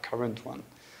current one.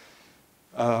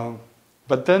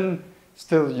 But then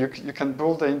still, you can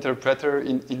build the interpreter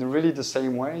in really the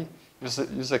same way.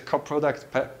 Use a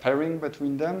coproduct pairing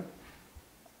between them,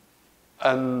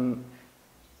 and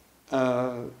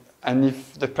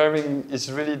if the pairing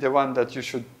is really the one that you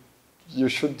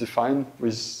should define,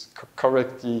 with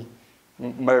correctly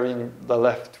marrying the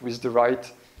left with the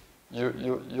right,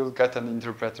 you'll get an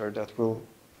interpreter that will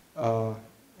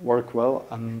work well,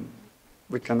 and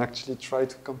we can actually try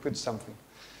to compute something.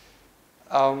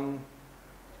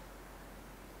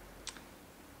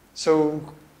 So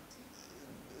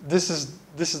this is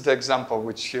the example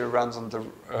which here runs on the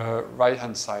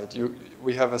right-hand side.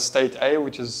 We have a state A,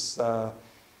 which is the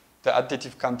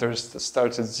additive counter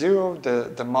starts at 0,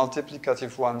 the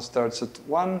multiplicative one starts at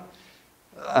 1,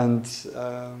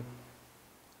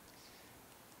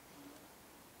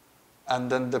 and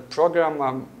then the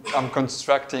program I'm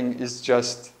constructing is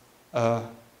just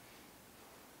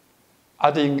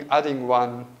adding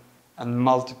 1 and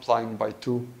multiplying by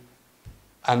 2.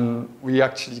 And we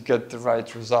actually get the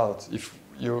right result. If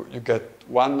you get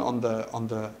 1 on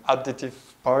the additive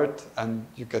part, and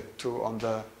you get 2 on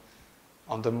the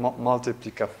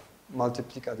multiplicative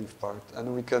part,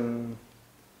 and we can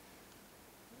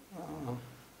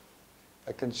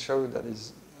I can show that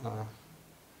is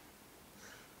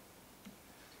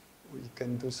we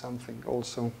can do something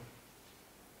also.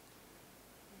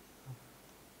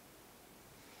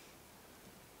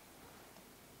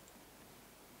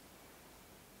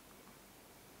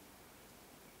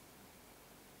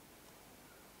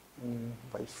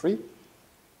 by 3.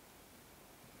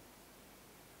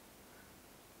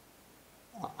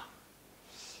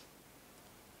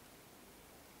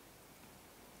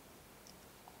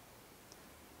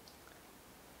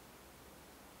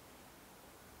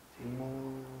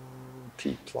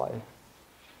 Multiply.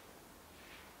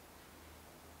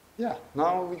 Yeah,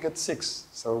 now we get 6.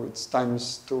 So it's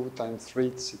times 2 times 3,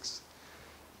 it's 6.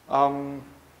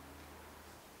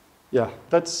 Yeah,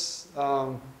 that's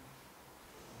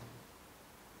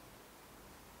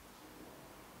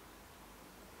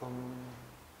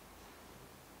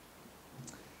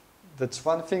that's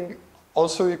one thing.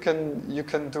 Also, you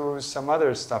can do some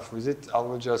other stuff with it. I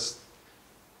will just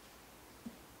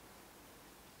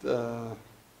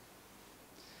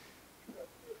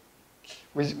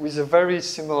with a very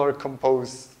similar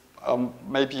compose,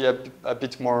 maybe a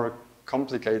bit more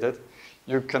complicated.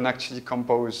 You can actually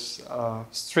compose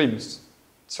streams.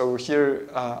 So here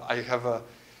I have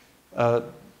a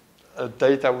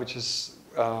data which is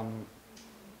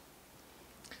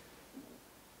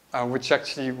which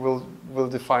actually will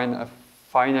define a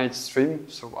finite stream.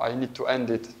 So I need to end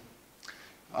it,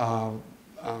 and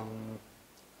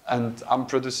I'm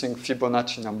producing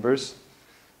Fibonacci numbers.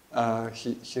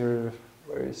 Here,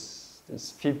 where is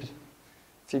this fib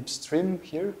stream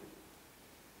here?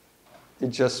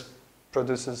 It just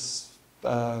produces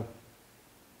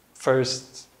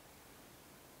first,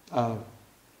 I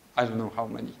don't know how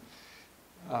many.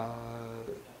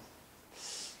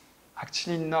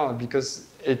 Actually, no, because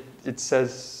it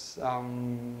says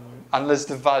unless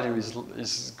the value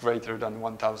is greater than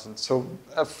 1,000. So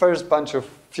a first bunch of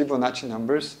Fibonacci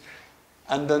numbers,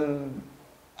 and then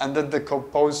the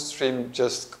composed stream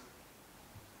just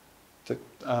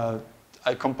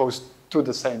I compose to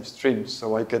the same streams,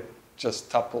 so I get just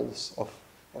tuples of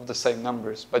the same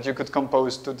numbers. But you could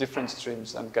compose 2 different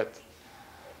streams and get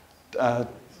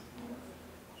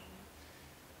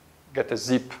a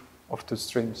zip of 2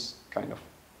 streams, kind of.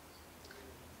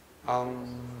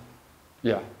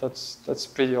 Yeah, that's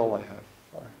pretty all I have.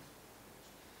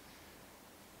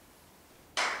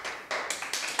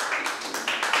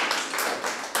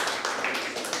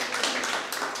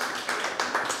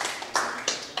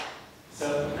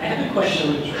 So I have a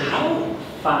question. How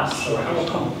fast or how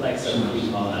complex are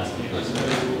comonads?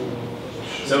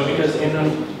 So because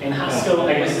in Haskell,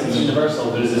 I guess it's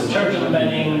universal. There's this church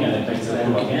embedding and it takes it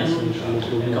again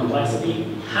in complexity.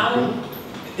 How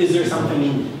is there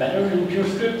something better in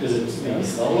PureScript? Is it maybe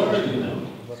slower? Do you know?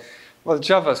 Well,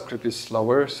 JavaScript is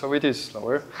slower, so it is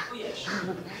slower. Oh, yeah,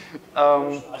 sure.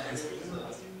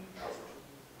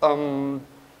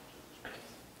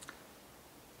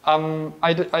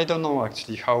 I don't know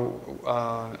actually how.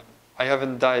 I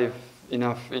haven't dived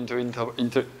enough into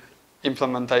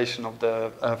implementation of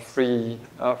the free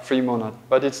monad,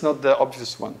 but it's not the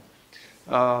obvious one.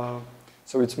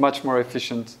 So it's much more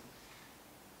efficient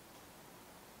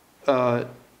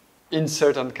in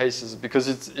certain cases because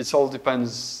it all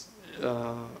depends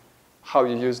how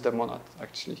you use the monad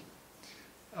actually.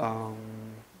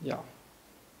 Yeah.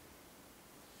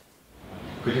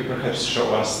 Could you perhaps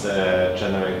show us the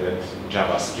generated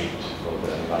JavaScript for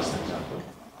the last example?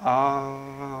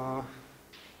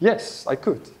 Yes, I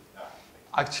could.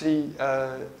 Actually,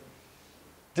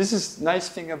 this is nice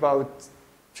thing about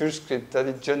PureScript that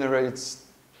it generates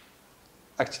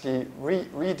actually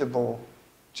readable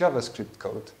JavaScript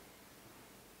code.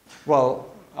 Well,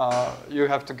 you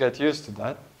have to get used to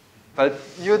that, but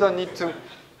you don't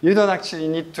actually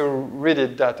need to read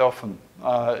it that often.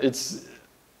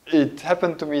 It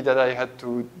happened to me that I had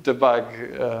to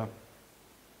debug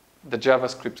the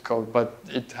JavaScript code, but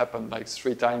it happened like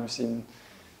 3 times in.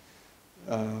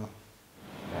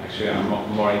 Actually, I'm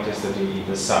more interested in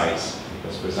the size,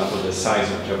 because, for example, the size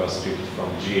of JavaScript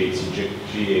from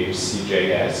GHC.js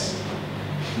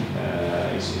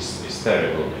is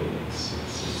terrible. It's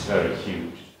very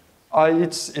huge.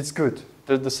 It's good.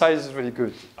 The size is really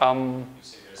good. You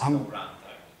say there's no runtime.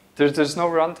 There's no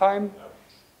runtime,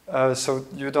 so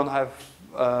you don't have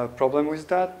a problem with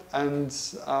that, and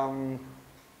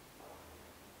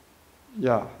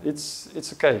yeah, it's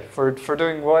okay for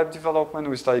doing web development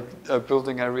with like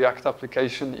building a React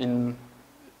application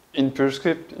in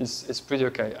PureScript is pretty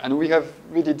okay, and we have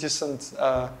really decent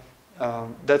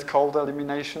dead code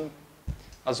elimination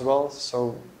as well.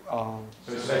 So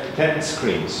it's like 10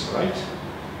 screens, right?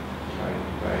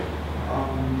 Right.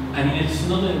 I mean, it's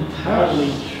not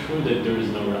entirely true that there is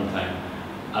no runtime.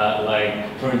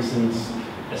 Like, for instance,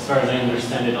 as far as I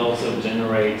understand, it also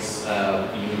generates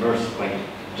universal, like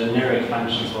generic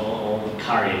functions for all the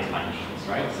carried functions,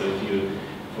 right? So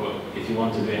if you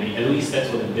want to do any, at least that's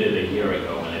what it did a year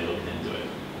ago when I looked into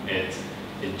it.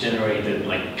 it generated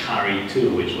like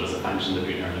carry2, which was a function that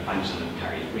returned a function, and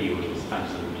carry3, which was a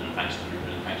function that returned a function, and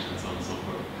returned a function, and so on and so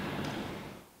forth.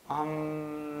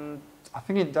 I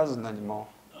think it doesn't anymore.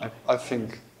 I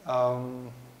think.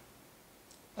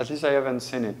 At least I haven't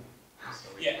seen it.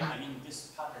 Yeah, I mean,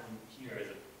 this pattern here is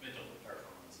a bit of a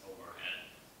performance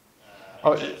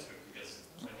overhead.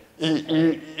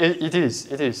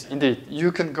 It is, indeed.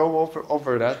 You can go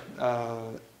over that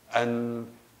and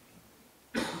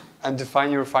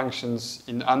define your functions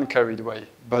in uncarried way,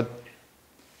 but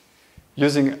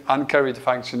using uncarried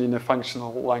function in a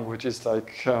functional language is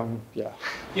like, yeah.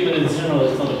 Yeah, but in general,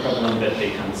 it's not a problem that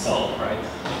they can solve, right?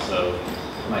 So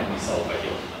it might be solved by the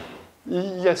automatic.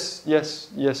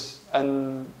 Yes,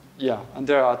 and yeah, and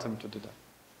there are attempts to do that.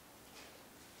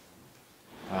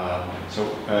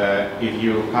 If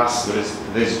you pass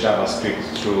this JavaScript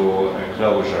through a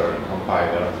Clojure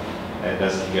compiler,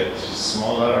 does it get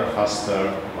smaller,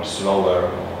 faster, or slower,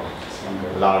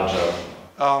 or larger?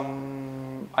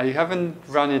 I haven't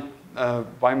run it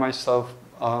by myself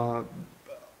on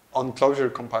Clojure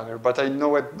compiler, but I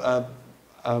know it.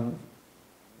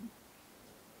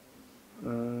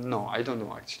 No, I don't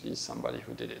know actually somebody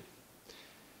who did it.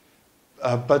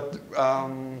 But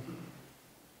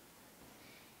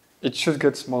it should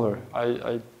get smaller.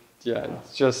 Yeah,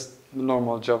 it's just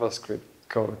normal JavaScript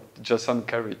code, just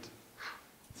uncarried.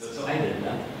 So I did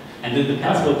that. And it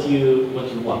depends what you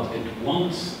want. It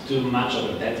won't do much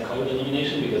of a dead code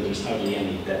elimination because there's hardly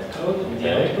any dead code in the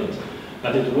output,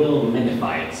 but it will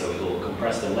minify it, so it will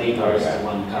compress the labels to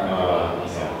one character and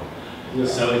so on.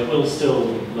 So it will still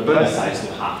limit the size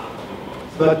to half.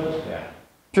 But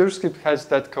PureScript has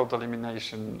dead code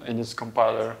elimination in its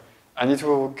compiler, and it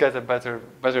will get a better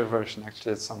version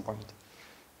actually at some point,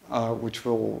 which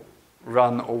will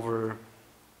run over.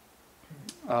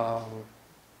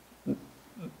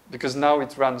 Because now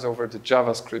it runs over the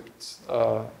JavaScript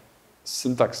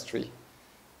syntax tree,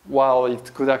 while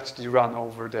it could actually run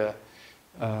over the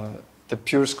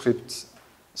PureScript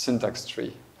syntax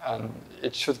tree, and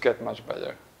it should get much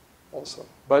better also.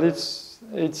 But it's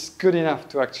good enough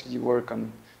to actually work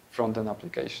on front-end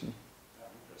application.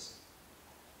 Is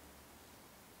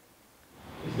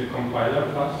the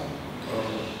compiler fast or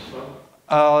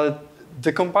slow?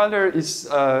 The compiler is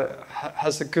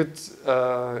has a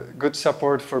good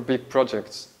support for big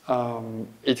projects.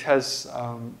 It has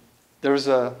there's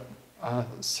a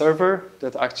server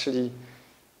that actually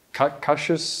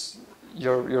caches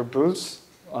your builds,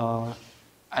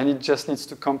 and it just needs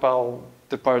to compile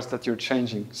the parts that you're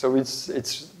changing. So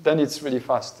then it's really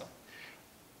fast.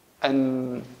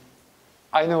 And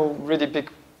I know really big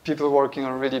people working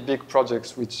on really big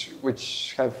projects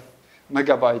which have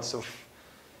megabytes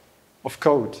of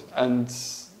code, and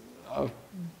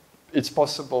it's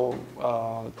possible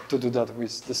to do that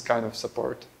with this kind of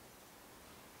support.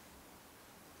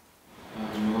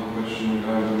 One question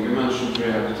regarding, you mentioned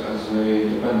React as a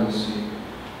dependency.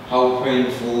 How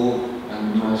painful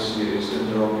and messy is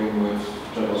interoperating with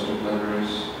JavaScript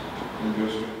libraries in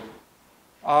PureScript?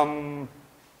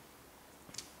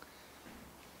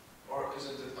 Or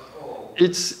isn't it at all?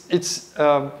 It's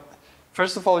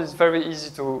first of all, it's very easy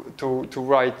to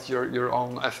write your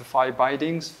own FFI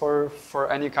bindings for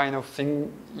any kind of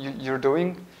thing you're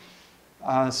doing.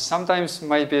 Sometimes it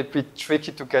might be a bit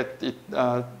tricky to get it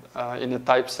in a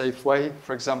type-safe way.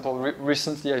 For example,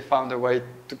 recently I found a way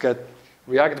to get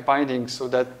React bindings so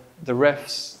that the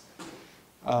refs,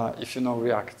 if you know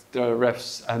React, there are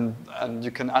refs, and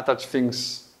you can attach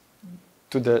things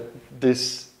to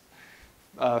this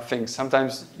thing.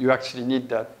 Sometimes you actually need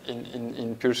that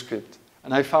in PureScript.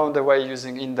 And I found a way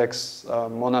using index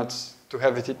monads to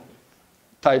have it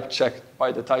type checked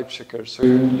by the type checker, so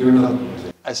you're not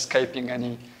escaping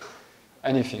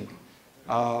anything.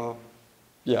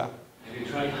 Yeah. Have you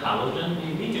tried Halogen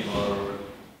maybe, or?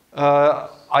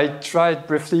 I tried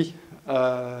briefly.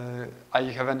 I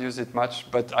haven't used it much,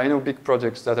 but I know big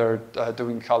projects that are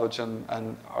doing Halogen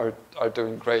and are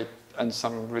doing great, and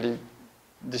some really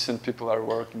decent people are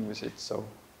working with it. So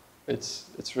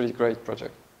it's really great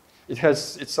project. It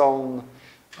has its own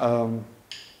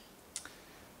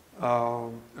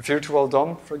virtual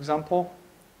DOM, for example.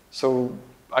 So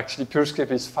actually,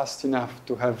 PureScript is fast enough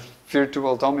to have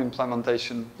virtual DOM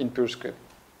implementation in PureScript.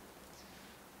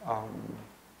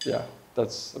 Yeah,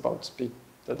 that's about speed,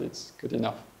 that it's good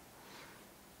enough.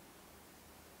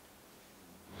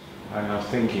 I'm now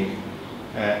thinking,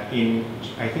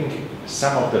 I think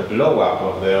some of the blow-up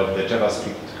of the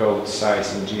JavaScript code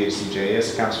size in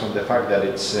GHC.js comes from the fact that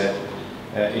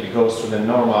it goes through the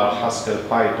normal Haskell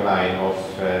pipeline of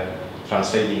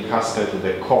translating Haskell to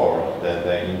the core,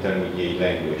 the intermediate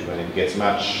language, when it gets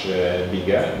much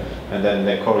bigger, and then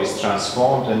the core is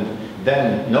transformed, and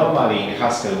then normally in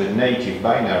Haskell with native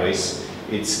binaries,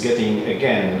 it's getting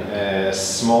again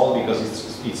small because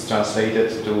it's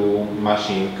translated to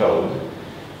machine code.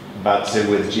 But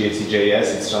with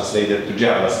GAC.js, it's translated to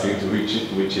JavaScript, which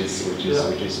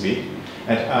is big.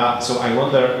 And so I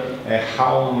wonder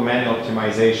how many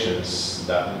optimizations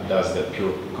does the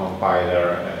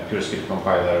PureScript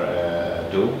compiler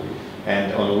do,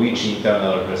 and on which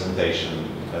internal representation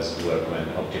does it work when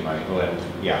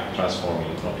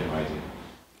transforming, optimizing?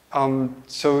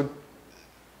 So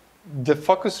the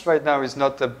focus right now is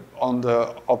not on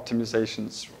the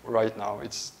optimizations right now.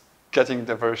 It's getting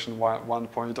the version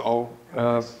 1.0.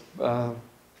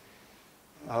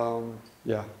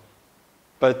 Yeah,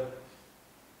 but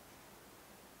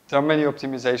there are many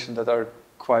optimizations that are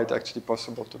quite actually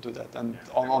possible to do that, and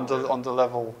on the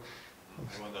level.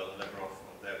 On the level of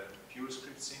the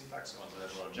PureScript syntax, on the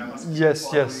level of JavaScript. Yes,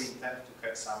 or yes. we intend to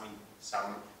have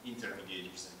some intermediate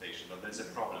representation, but there's a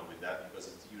problem with that because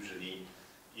it usually,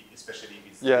 especially if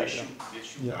it's the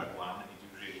sugar one, it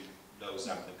usually blows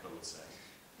up the code size.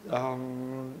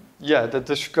 Yeah,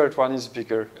 the sugared one is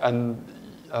bigger, and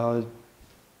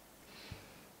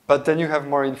but then you have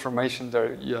more information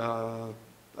there,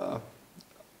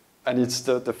 and it's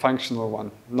the functional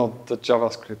one, not the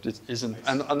JavaScript. It isn't,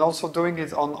 and also doing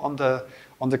it on the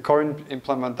core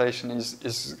implementation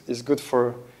is good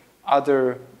for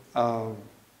other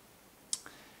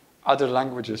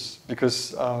languages,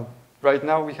 because right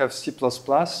now we have C++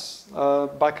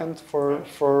 backend for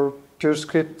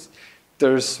PureScript.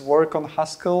 There's work on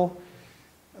Haskell,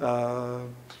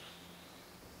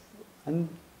 and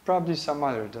probably some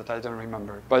other that I don't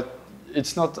remember. But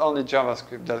it's not only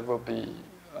JavaScript that will be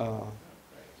the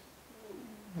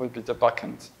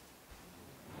backend.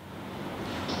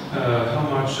 How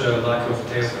much lack of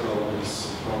tailcode is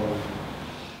problem?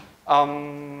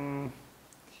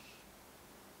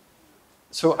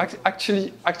 So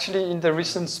actually, in the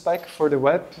recent spec for the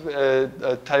web,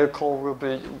 tailcall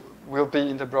will be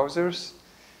in the browsers.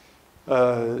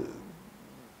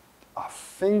 I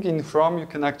think in Chrome you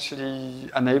can actually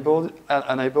enable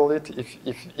it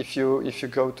if you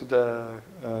go to the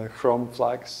Chrome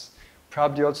flags.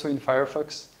 Probably also in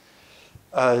Firefox.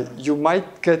 You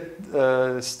might get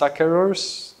stack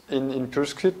errors in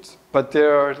PureScript, but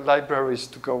there are libraries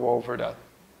to go over that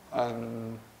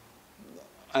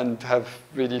and have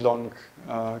really long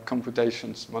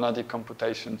computations, monadic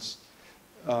computations.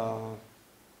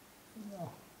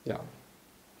 Yeah.